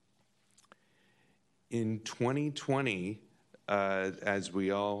 In 2020, as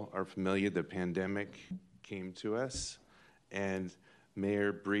we all are familiar, the pandemic came to us, and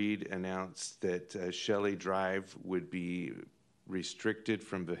Mayor Breed announced that Shelley Drive would be restricted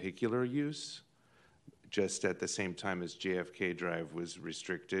from vehicular use, just at the same time as JFK Drive was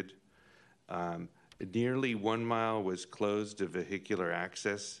restricted. Nearly 1 mile was closed to vehicular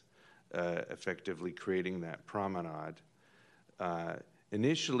access, effectively creating that promenade.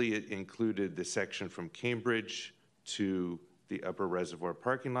 Initially, it included the section from Cambridge to the Upper Reservoir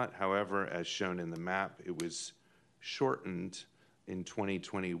parking lot. However, as shown in the map, it was shortened in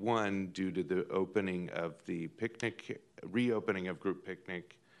 2021 due to the opening of the picnic, reopening of group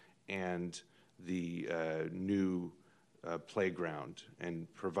picnic, and the new playground, and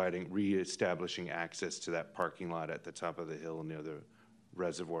reestablishing access to that parking lot at the top of the hill near the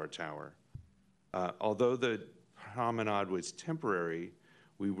reservoir tower. Although the promenade was temporary,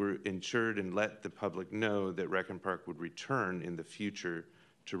 we were ensured and let the public know that Rec and Park would return in the future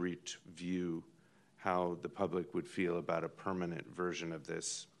to review how the public would feel about a permanent version of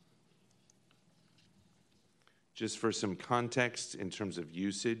this. Just for some context in terms of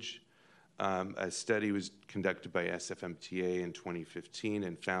usage, a study was conducted by SFMTA in 2015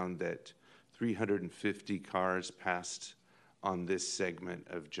 and found that 350 cars passed on this segment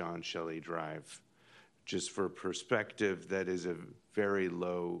of John Shelley Drive. Just for perspective, that is a very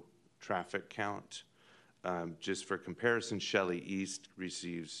low traffic count. Just for comparison, Shelley East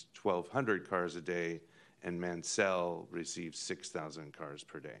receives 1,200 cars a day, and Mansell receives 6,000 cars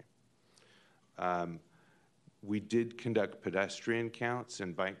per day. We did conduct pedestrian counts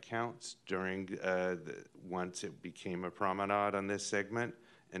and bike counts during once it became a promenade on this segment,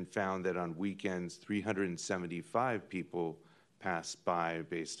 and found that on weekends, 375 people passed by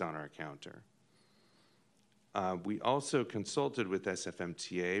based on our counter. We also consulted with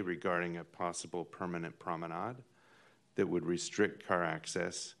SFMTA regarding a possible permanent promenade that would restrict car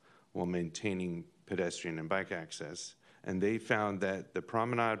access while maintaining pedestrian and bike access. And they found that the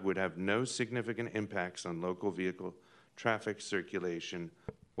promenade would have no significant impacts on local vehicle traffic circulation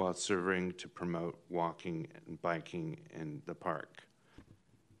while serving to promote walking and biking in the park.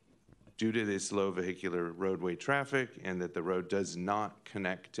 Due to this low vehicular roadway traffic and that the road does not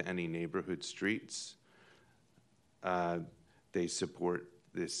connect to any neighborhood streets, they support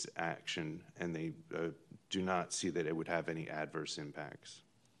this action, and they do not see that it would have any adverse impacts.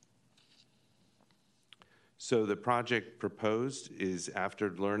 So the project proposed is,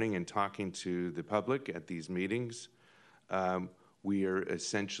 after learning and talking to the public at these meetings, we are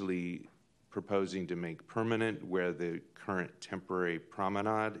essentially proposing to make permanent where the current temporary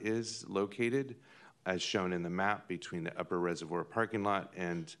promenade is located, as shown in the map between the Upper Reservoir parking lot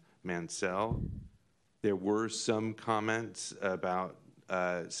and Mansell. There were some comments about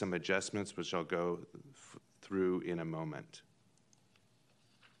some adjustments, which I'll go through in a moment.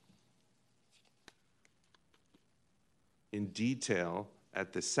 In detail,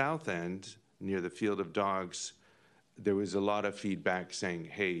 at the south end, near the Field of Dogs, there was a lot of feedback saying,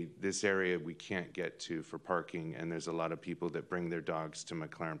 hey, this area we can't get to for parking, and there's a lot of people that bring their dogs to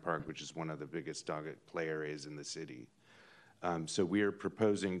McLaren Park, which is one of the biggest dog play areas in the city. So we are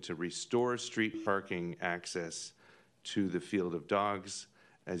proposing to restore street parking access to the Field of Dogs.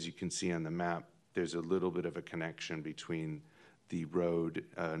 As you can see on the map, there's a little bit of a connection between the road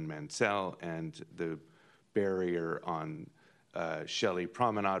in Mansell and the barrier on Shelley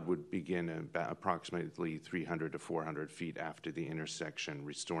Promenade would begin about approximately 300 to 400 feet after the intersection,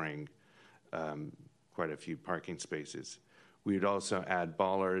 restoring quite a few parking spaces. We would also add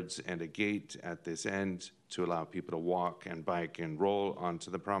bollards and a gate at this end to allow people to walk and bike and roll onto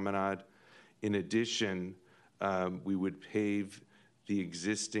the promenade. In addition, we would pave the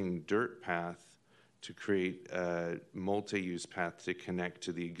existing dirt path to create a multi-use path to connect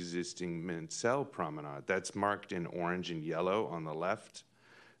to the existing Mansell Promenade. That's marked in orange and yellow on the left.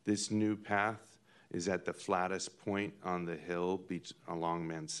 This new path is at the flattest point on the hill along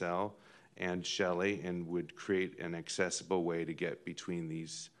Mansell and Shelley, and would create an accessible way to get between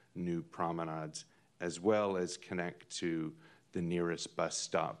these new promenades, as well as connect to the nearest bus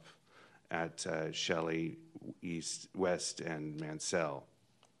stop at Shelley, East, West, and Mansell.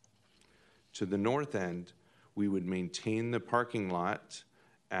 To the north end, we would maintain the parking lot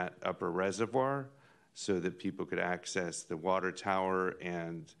at Upper Reservoir so that people could access the water tower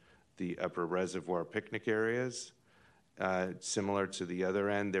and the Upper Reservoir picnic areas. Similar to the other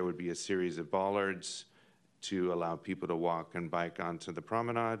end, there would be a series of bollards to allow people to walk and bike onto the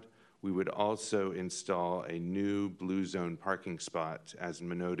promenade. We would also install a new blue zone parking spot, as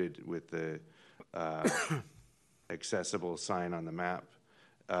noted with the accessible sign on the map.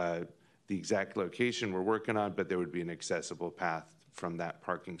 The exact location we're working on, but there would be an accessible path from that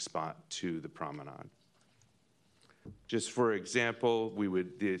parking spot to the promenade. Just for example,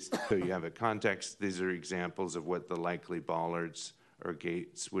 so you have a context, these are examples of what the likely bollards or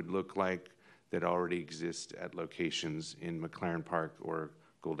gates would look like that already exist at locations in McLaren Park or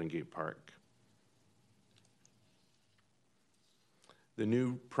Golden Gate Park. The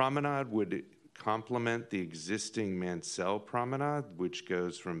new promenade would complement the existing Mansell Promenade, which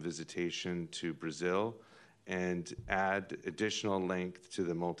goes from Visitation to Brazil, and add additional length to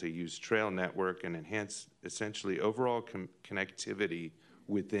the multi-use trail network and enhance essentially overall connectivity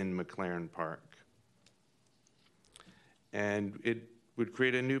within McLaren Park. And it would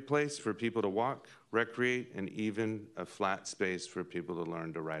create a new place for people to walk, recreate, and even a flat space for people to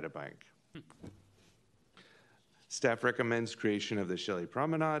learn to ride a bike. Staff recommends creation of the Shelley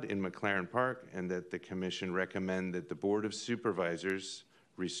Promenade in McLaren Park, and that the Commission recommend that the Board of Supervisors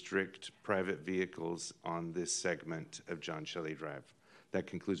restrict private vehicles on this segment of John Shelley Drive. That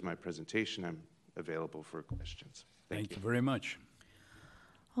concludes my presentation. I'm available for questions. Thank you very much.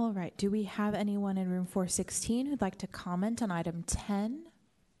 All right. Do we have anyone in room 416 who'd like to comment on item 10?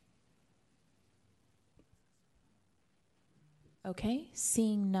 Okay,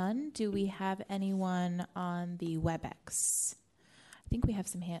 seeing none, do we have anyone on the WebEx? I think we have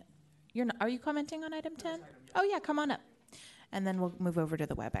some hand. Are you commenting on item 10? Oh yeah, come on up. And then we'll move over to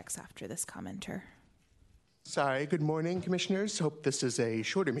the WebEx after this commenter. Sorry, good morning, Commissioners. Hope this is a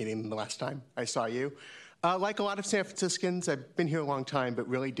shorter meeting than the last time I saw you. Like a lot of San Franciscans, I've been here a long time, but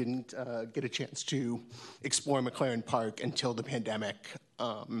really didn't get a chance to explore McLaren Park until the pandemic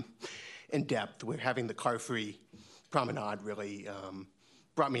in depth. We're having the car-free promenade really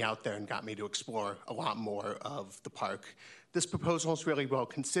brought me out there and got me to explore a lot more of the park. This proposal is really well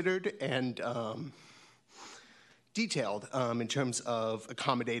considered, and detailed in terms of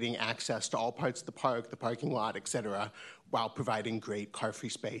accommodating access to all parts of the park, the parking lot, et cetera, while providing great car-free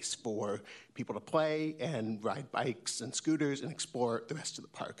space for people to play and ride bikes and scooters and explore the rest of the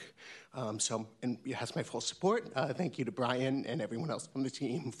park. And it has my full support. Thank you to Brian and everyone else on the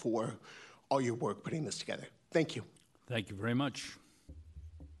team for all your work putting this together. Thank you. Thank you very much.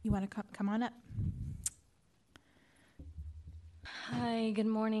 You want to come on up? Hi, good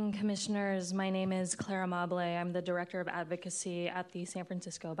morning, commissioners. My name is Clara Mable. I'm the Director of Advocacy at the San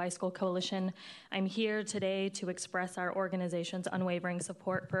Francisco Bicycle Coalition. I'm here today to express our organization's unwavering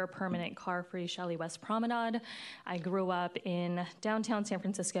support for a permanent car-free Shelley West Promenade. I grew up in downtown San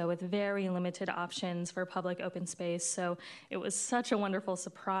Francisco with very limited options for public open space, so it was such a wonderful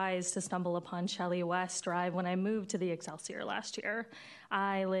surprise to stumble upon Shelley West Drive when I moved to the Excelsior last year.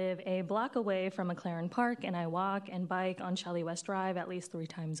 I live a block away from McLaren Park, and I walk and bike on Shelley West Drive at least 3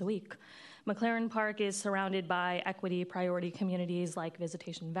 times a week. McLaren Park is surrounded by equity priority communities like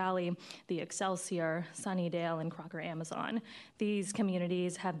Visitation Valley, the Excelsior, Sunnydale, and Crocker Amazon. These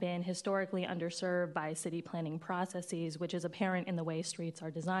communities have been historically underserved by city planning processes, which is apparent in the way streets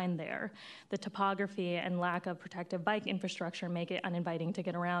are designed there. The topography and lack of protective bike infrastructure make it uninviting to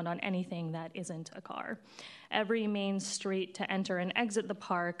get around on anything that isn't a car. Every main street to enter and exit the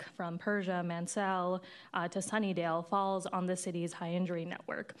park, from Persia, Mansell to Sunnydale, falls on the city's high injury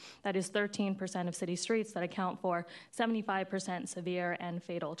network. That is 13% of city streets that account for 75% severe and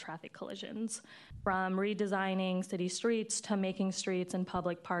fatal traffic collisions. From redesigning city streets to making streets and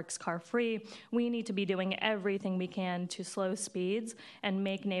public parks car-free, we need to be doing everything we can to slow speeds and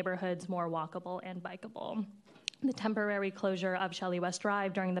make neighborhoods more walkable and bikeable. The temporary closure of Shelley West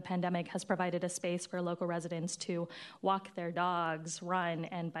Drive during the pandemic has provided a space for local residents to walk their dogs, run,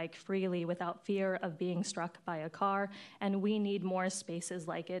 and bike freely without fear of being struck by a car, and we need more spaces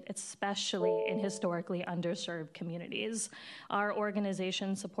like it, especially in historically underserved communities. Our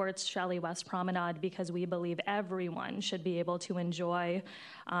organization supports Shelley West Promenade because we believe everyone should be able to enjoy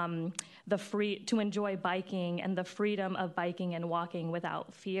biking and the freedom of biking and walking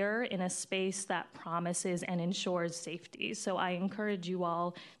without fear in a space that promises and ensures safety. So I encourage you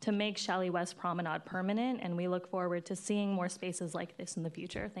all to make Shelley West Promenade permanent, and we look forward to seeing more spaces like this in the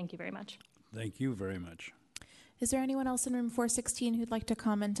future. Thank you very much. Thank you very much. Is there anyone else in room 416 who'd like to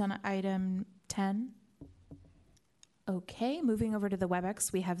comment on item 10? Okay, moving over to the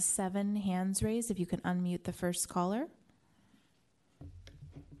WebEx, we have 7 hands raised. If you can unmute the first caller.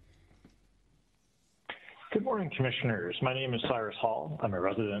 Good morning, Commissioners. My name is Cyrus Hall. I'm a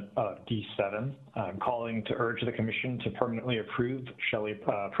resident of D7. I'm calling to urge the Commission to permanently approve Shelley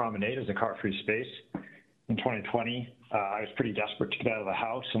Promenade as a car-free space. In 2020, I was pretty desperate to get out of the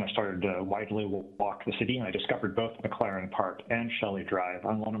house, and I started to widely walk the city, and I discovered both McLaren Park and Shelley Drive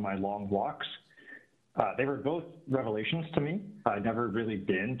on one of my long walks. They were both revelations to me. I'd never really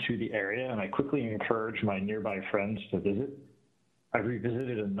been to the area, and I quickly encouraged my nearby friends to visit. I've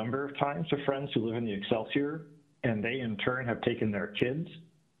revisited a number of times with friends who live in the Excelsior, and they in turn have taken their kids.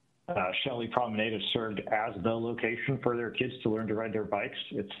 Shelley Promenade has served as the location for their kids to learn to ride their bikes.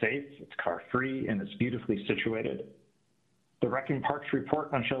 It's safe, it's car-free, and it's beautifully situated. The Rec and Parks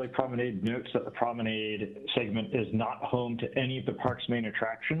report on Shelley Promenade notes that the promenade segment is not home to any of the park's main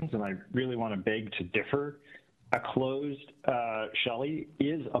attractions, and I really want to beg to differ. A closed Shelley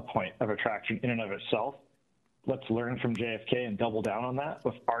is a point of attraction in and of itself. Let's learn from JFK and double down on that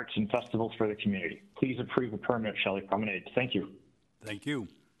with arts and festivals for the community. Please approve a permanent Shelley Promenade. Thank you. Thank you.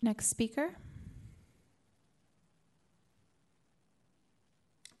 Next speaker.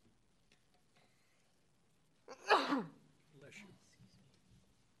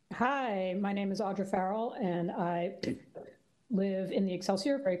 Hi, my name is Audra Farrell, and I live in the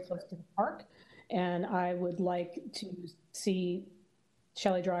Excelsior, very close to the park, and I would like to see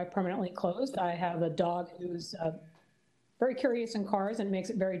Shelley Drive permanently closed. I have a dog who's very curious in cars, and it makes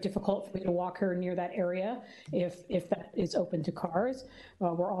it very difficult for me to walk her near that area if that is open to cars.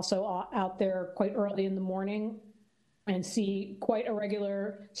 We're also out there quite early in the morning and see quite a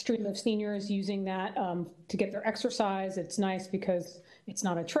regular stream of seniors using that to get their exercise. It's nice because it's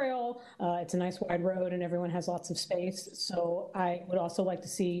not a trail, it's a nice wide road, and everyone has lots of space. So I would also like to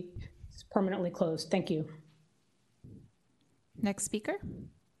see it's permanently closed. Thank you. Next speaker.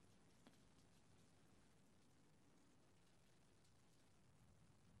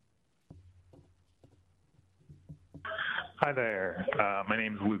 Hi there. My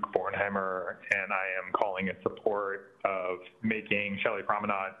name is Luke Bornheimer, and I am calling in support of making Shelley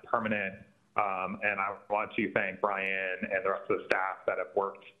Promenade permanent. And I want to thank Brian and the rest of the staff that have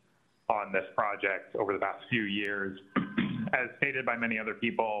worked on this project over the past few years. As stated by many other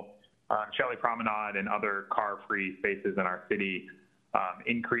people, Shelley Promenade and other car-free spaces in our city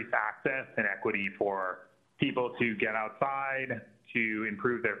increase access and equity for people to get outside, to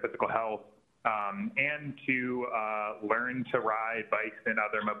improve their physical health, and to learn to ride bikes and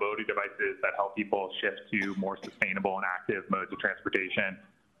other mobility devices that help people shift to more sustainable and active modes of transportation,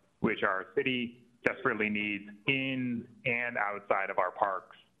 which our city desperately needs in and outside of our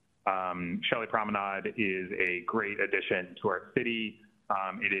parks. Shelley Promenade is a great addition to our city.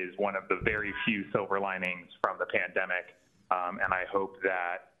 It is one of the very few silver linings from the pandemic, and I hope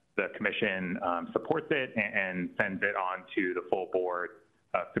that the commission supports it and sends it on to the full board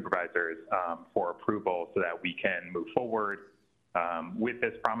of supervisors for approval so that we can move forward with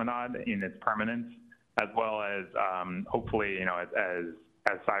this promenade in its permanence, as well as hopefully,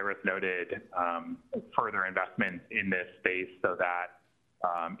 as Cyrus noted, further investment in this space so that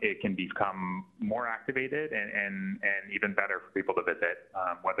it can become more activated and even better for people to visit,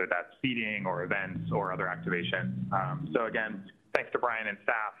 whether that's seating or events or other activations. So again, thanks to Brian and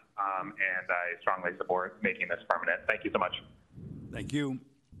staff, and I strongly support making this permanent. Thank you so much. Thank you.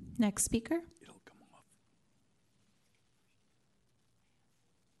 Next speaker.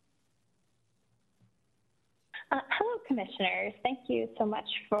 Hello, commissioners. Thank you so much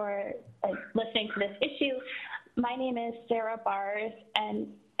for listening to this issue. My name is Sarah Bars, and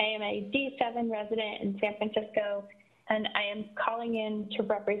I am a D7 resident in San Francisco, and I am calling in to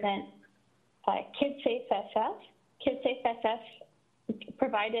represent KidSafe SF. KidSafe SF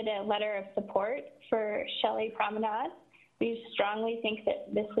provided a letter of support for Shelley Promenade. We strongly think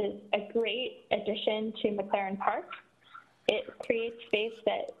that this is a great addition to McLaren Park. It creates space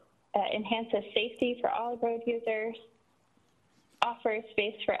that enhances safety for all road users, offers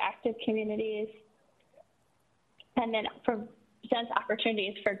space for active communities, and then presents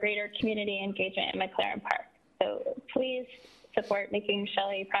opportunities for greater community engagement in McLaren Park. So please support making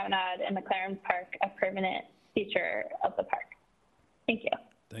Shelley Promenade and McLaren Park a permanent feature of the park. Thank you.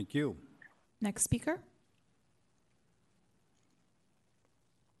 Thank you. Next speaker.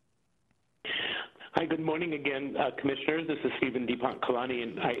 Hi, good morning again, commissioners. This is Stephen DePont-Kalani,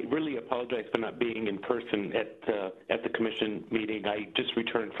 and I really apologize for not being in person at the commission meeting. I just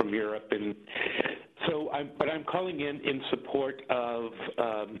returned from Europe, and so I'm calling in support of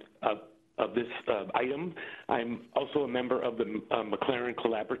this item. I'm also a member of the McLaren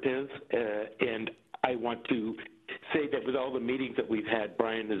Collaborative, and I want to say that with all the meetings that we've had,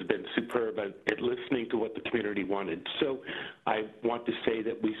 Brian has been superb at listening to what the community wanted. So I want to say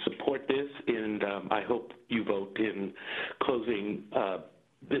that we support this, and I hope you vote in closing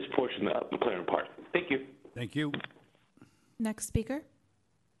this portion of McLaren Park. Thank you. Thank you. Next speaker.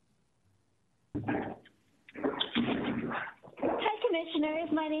 Hi,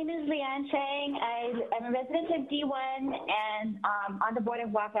 commissioners. My name is Leanne Chang. I'm a resident of D1 and on the board of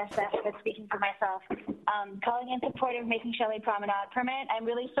WAC SF, but speaking for myself, calling in support of making Shelley Promenade permanent. I'm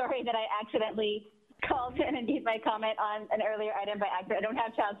really sorry that I accidentally called in and gave my comment on an earlier item by accident. I don't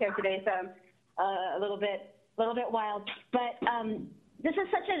have childcare today, so I'm a little bit wild. But this is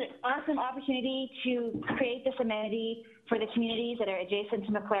such an awesome opportunity to create this amenity for the communities that are adjacent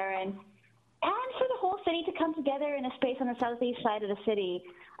to McLaren, and for the whole city to come together in a space on the southeast side of the city.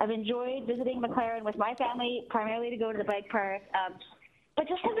 I've enjoyed visiting McLaren with my family, primarily to go to the bike park, but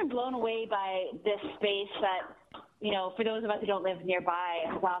just have been blown away by this space that, for those of us who don't live nearby,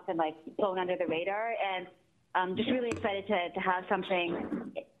 has often blown under the radar. And I'm just really excited to have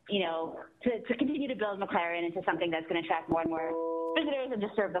something, to continue to build McLaren into something that's going to attract more and more visitors and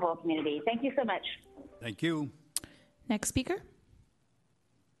just serve the whole community. Thank you so much. Thank you. Next speaker.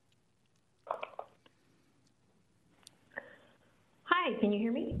 Hi, can you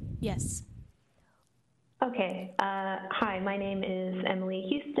hear me? Yes. Okay. Hi, my name is Emily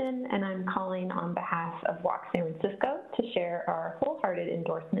Houston, and I'm calling on behalf of Walk San Francisco to share our wholehearted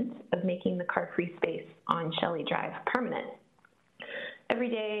endorsement of making the car-free space on Shelley Drive permanent. Every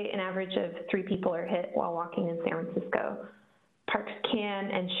day, an average of 3 people are hit while walking in San Francisco. Parks can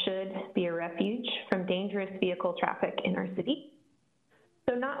and should be a refuge from dangerous vehicle traffic in our city.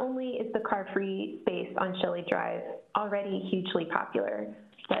 So not only is the car-free space on Shelley Drive already hugely popular,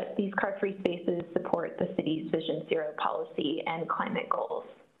 but these car-free spaces support the city's Vision Zero policy and climate goals.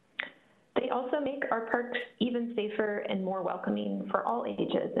 They also make our parks even safer and more welcoming for all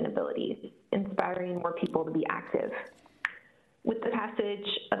ages and abilities, inspiring more people to be active. With the passage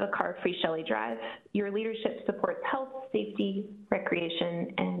of a car-free Shelley Drive, your leadership supports health, safety,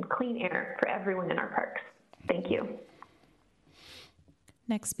 recreation, and clean air for everyone in our parks. Thank you.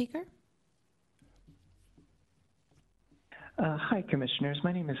 Next speaker. Hi, Commissioners.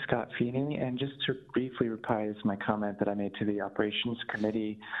 My name is Scott Feeney, and just to briefly reprise my comment that I made to the Operations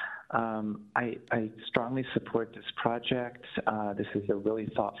Committee, I strongly support this project. This is a really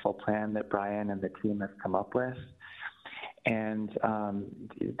thoughtful plan that Brian and the team have come up with. And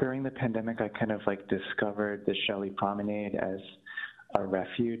during the pandemic, I kind of like discovered the Shelley Promenade as a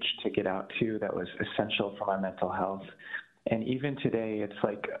refuge to get out to that was essential for my mental health. And even today, it's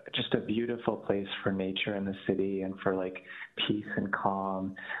like just a beautiful place for nature in the city and for like peace and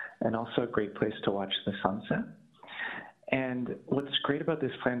calm, and also a great place to watch the sunset. And what's great about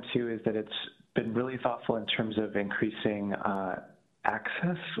this plan too is that it's been really thoughtful in terms of increasing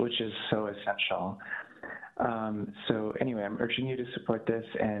access, which is so essential. So anyway, I'm urging you to support this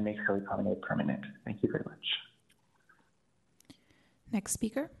and make Shelley Promenade permanent. Thank you very much. Next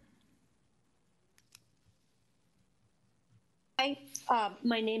speaker. Hi,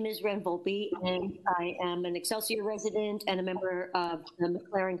 my name is Ren Volpe, and I am an Excelsior resident and a member of the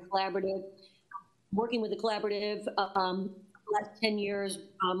McLaren Collaborative. Working with the collaborative last 10 years,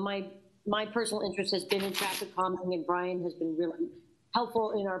 my personal interest has been in traffic calming, and Brian has been really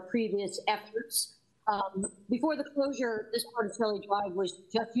helpful in our previous efforts. Before the closure, this part of Shelley Drive was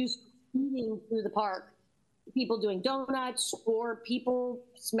just used for speeding through the park. People doing donuts or people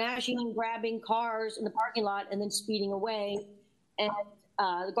smashing and grabbing cars in the parking lot and then speeding away. And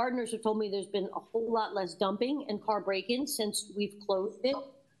the gardeners have told me there's been a whole lot less dumping and car break-ins since we've closed it.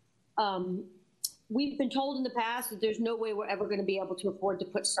 We've been told in the past that there's no way we're ever going to be able to afford to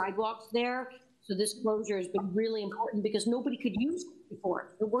put sidewalks there. So this closure has been really important because nobody could use it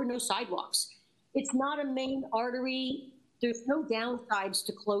before. There were no sidewalks. It's not a main artery. There's no downsides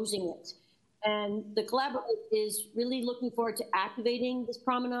to closing it. And the collaborative is really looking forward to activating this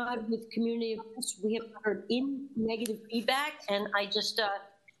promenade with community events. We have heard negative feedback, and I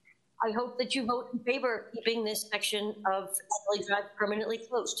hope that you vote in favor of keeping this section of Shelley Drive permanently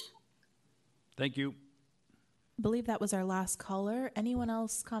closed. Thank you. I believe that was our last caller. Anyone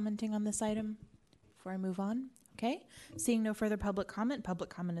else commenting on this item before I move on? Okay. Seeing no further public comment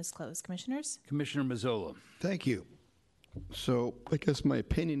is closed. Commissioners? Commissioner Mazzola. Thank you. So I guess my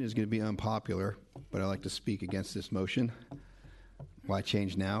opinion is going to be unpopular, but I'd like to speak against this motion. Why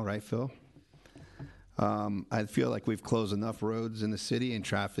change now, right, Phil? I feel like we've closed enough roads in the city and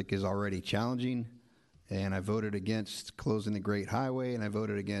traffic is already challenging. And I voted against closing the Great Highway, and I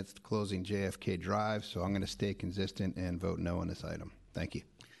voted against closing JFK Drive, so I'm going to stay consistent and vote no on this item. Thank you.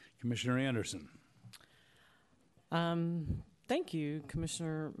 Commissioner Anderson. Thank you,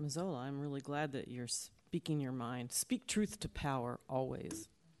 Commissioner Mazzola. I'm really glad that you're speaking your mind. Speak truth to power, always.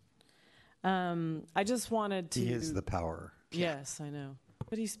 I just wanted to... He is the power. Yes, I know.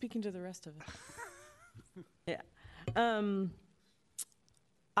 But he's speaking to the rest of us. Yeah.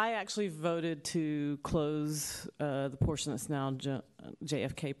 I actually voted to close the portion that's now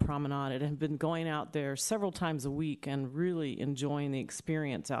JFK Promenade. I have been going out there several times a week and really enjoying the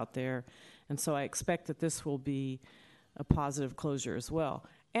experience out there. And so I expect that this will be a positive closure as well.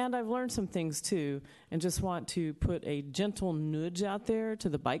 And I've learned some things too, and just want to put a gentle nudge out there to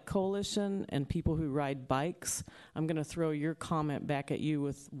the Bike Coalition and people who ride bikes. I'm going to throw your comment back at you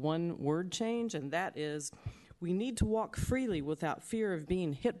with one word change, and that is, we need to walk freely without fear of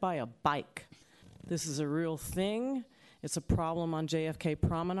being hit by a bike. This is a real thing. It's a problem on JFK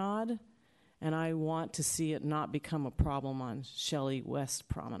Promenade, and I want to see it not become a problem on Shelley West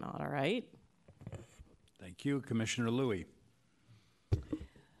Promenade, all right? Thank you. Commissioner Louie.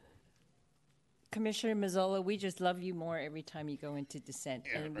 Commissioner Mazzola, we just love you more every time you go into dissent,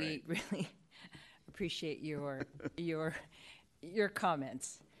 and we really appreciate your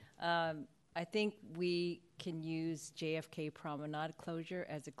comments. I think we can use JFK Promenade closure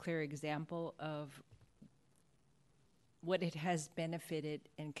as a clear example of what it has benefited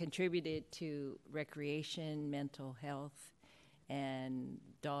and contributed to recreation, mental health, and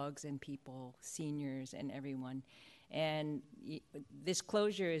dogs and people, seniors and everyone. And this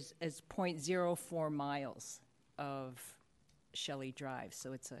closure is 0.04 miles of Shelley Drive,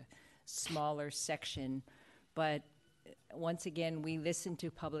 so it's a smaller section. But once again, we listen to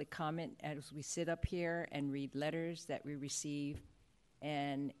public comment as we sit up here and read letters that we receive,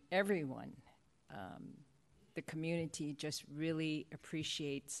 and everyone, the community just really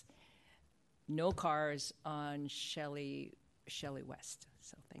appreciates no cars on Shelley West.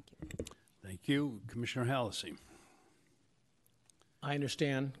 So thank you. Thank you. Commissioner Hallisey. I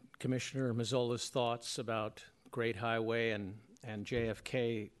understand Commissioner Mazzola's thoughts about Great Highway and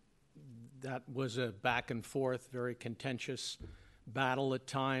JFK. That was a back and forth, very contentious battle at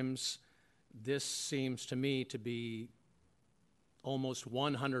times. This seems to me to be almost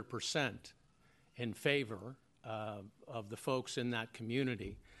 100% in favor of the folks in that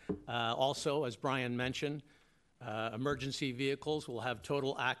community. Also, as Brian mentioned, Emergency vehicles will have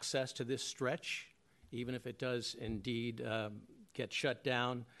total access to this stretch, even if it does indeed get shut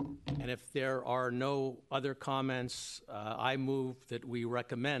down. And if there are no other comments, I move that we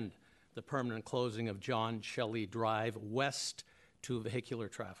recommend the permanent closing of John Shelley Drive west to vehicular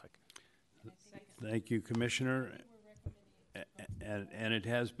traffic. Thank you, Commissioner. And it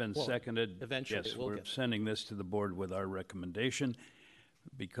has been seconded. Eventually, yes, we'll we're get there. sending this to the board with our recommendation.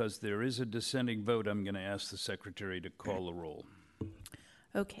 Because there is a dissenting vote, I'm going to ask the secretary to call the roll.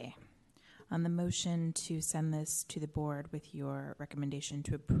 Okay. On the motion to send this to the board with your recommendation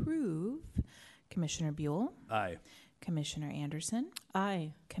to approve, Commissioner Buell? Aye. Commissioner Anderson?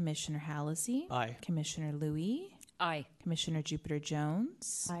 Aye. Commissioner Hallisey? Aye. Commissioner Louie? Aye. Commissioner Jupiter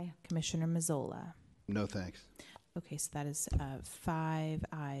Jones? Aye. Commissioner Mazzola? No thanks. Okay, so that is 5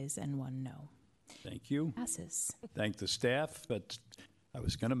 ayes and 1 no. Thank you. Passes. Thank the staff, but I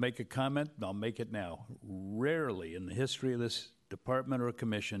was going to make a comment, and I'll make it now. Rarely in the history of this department or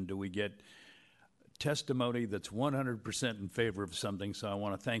commission do we get testimony that's 100% in favor of something, so I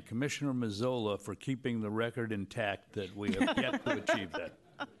want to thank Commissioner Mazzola for keeping the record intact that we have yet to achieve that.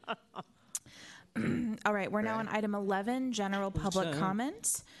 All right, we're now on item 11, general public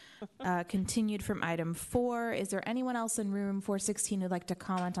comment. Continued from item 4. Is there anyone else in room 416 who'd like to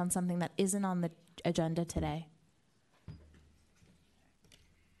comment on something that isn't on the agenda today?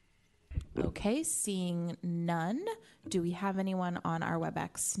 Okay, seeing none. Do we have anyone on our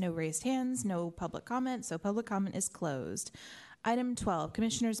WebEx? No raised hands, no public comment, so public comment is closed. Item 12,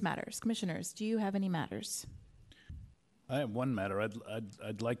 Commissioners' Matters. Commissioners, do you have any matters? I have one matter.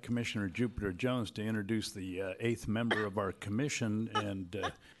 I'd like Commissioner Jupiter Jones to introduce the 8th member of our commission and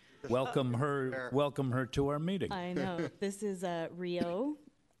welcome her to our meeting. I know. This is Rio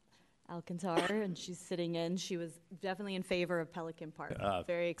Alcantar, and she's sitting in. She was definitely in favor of Pelican Park.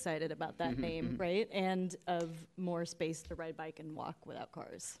 Very excited about that name, right? And of more space to ride bike and walk without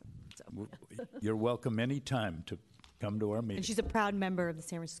cars. So. You're welcome anytime to come to our meeting. And she's a proud member of the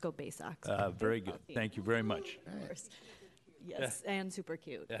San Francisco Bay Sox. Very good. Thank you very much. Of course. Yes, and super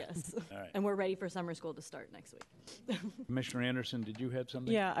cute, yes. All right. And we're ready for summer school to start next week. Commissioner Anderson, did you have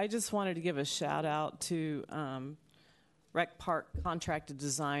something? Yeah, I just wanted to give a shout out to Rec Park contracted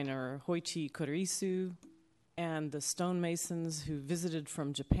designer Hoichi Kurisu and the stonemasons who visited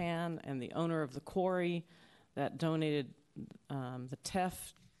from Japan and the owner of the quarry that donated the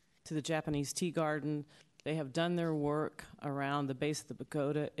teff to the Japanese tea garden. They have done their work around the base of the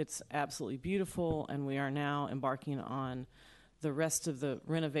pagoda. It's absolutely beautiful, and we are now embarking on the rest of the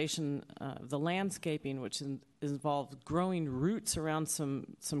renovation of the landscaping, which involves growing roots around some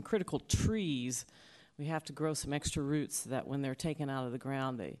critical trees. We have to grow some extra roots so that when they're taken out of the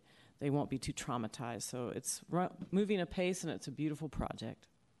ground, they won't be too traumatized. So it's moving apace, and it's a beautiful project.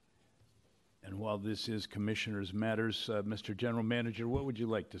 And while this is Commissioners' Matters, Mr. General Manager, what would you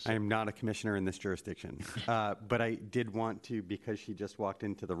like to say? I am not a commissioner in this jurisdiction, but I did want to, because she just walked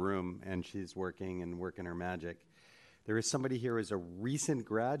into the room and she's working her magic. There is somebody here who is a recent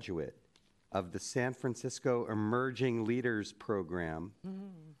graduate of the San Francisco Emerging Leaders Program,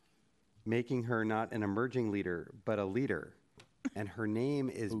 making her not an emerging leader, but a leader. And her name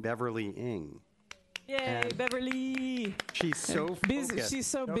is Beverly Ng. Yay, And Beverly! She's so busy. focused. She's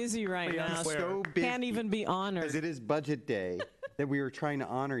so busy right now. So busy. Can't even be honored. Because it is budget day that we were trying to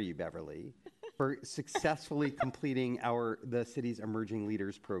honor you, Beverly, for successfully completing the city's Emerging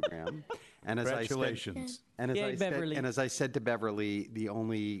Leaders Program. And as Congratulations. As I said to Beverly, the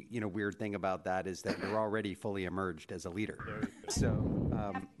only weird thing about that is that you're already fully emerged as a leader. So.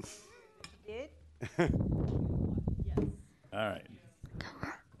 All right.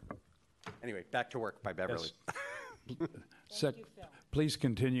 Anyway, back to work by Beverly. Yes. Please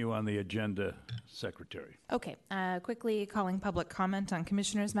continue on the agenda, Secretary. Okay, quickly calling public comment on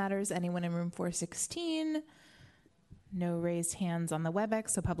Commissioners' Matters. Anyone in room 416? No raised hands on the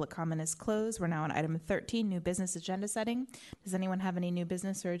WebEx, so public comment is closed. We're now on item 13, new business agenda setting. Does anyone have any new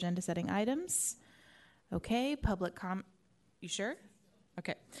business or agenda setting items? Okay, you sure?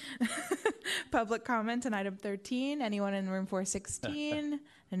 Okay. Public comment on item 13. Anyone in room 416?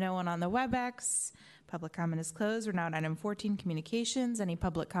 No one on the WebEx. Public comment is closed. We're now on item 14, communications. Any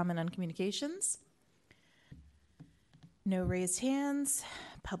public comment on communications? No raised hands.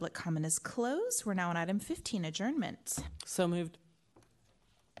 Public comment is closed. We're now on item 15, adjournment. So moved.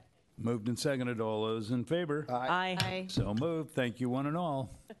 Moved and seconded. All those in favor? Aye. So moved. Thank you, one and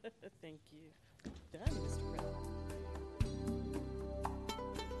all. Thank you. Done, Mr.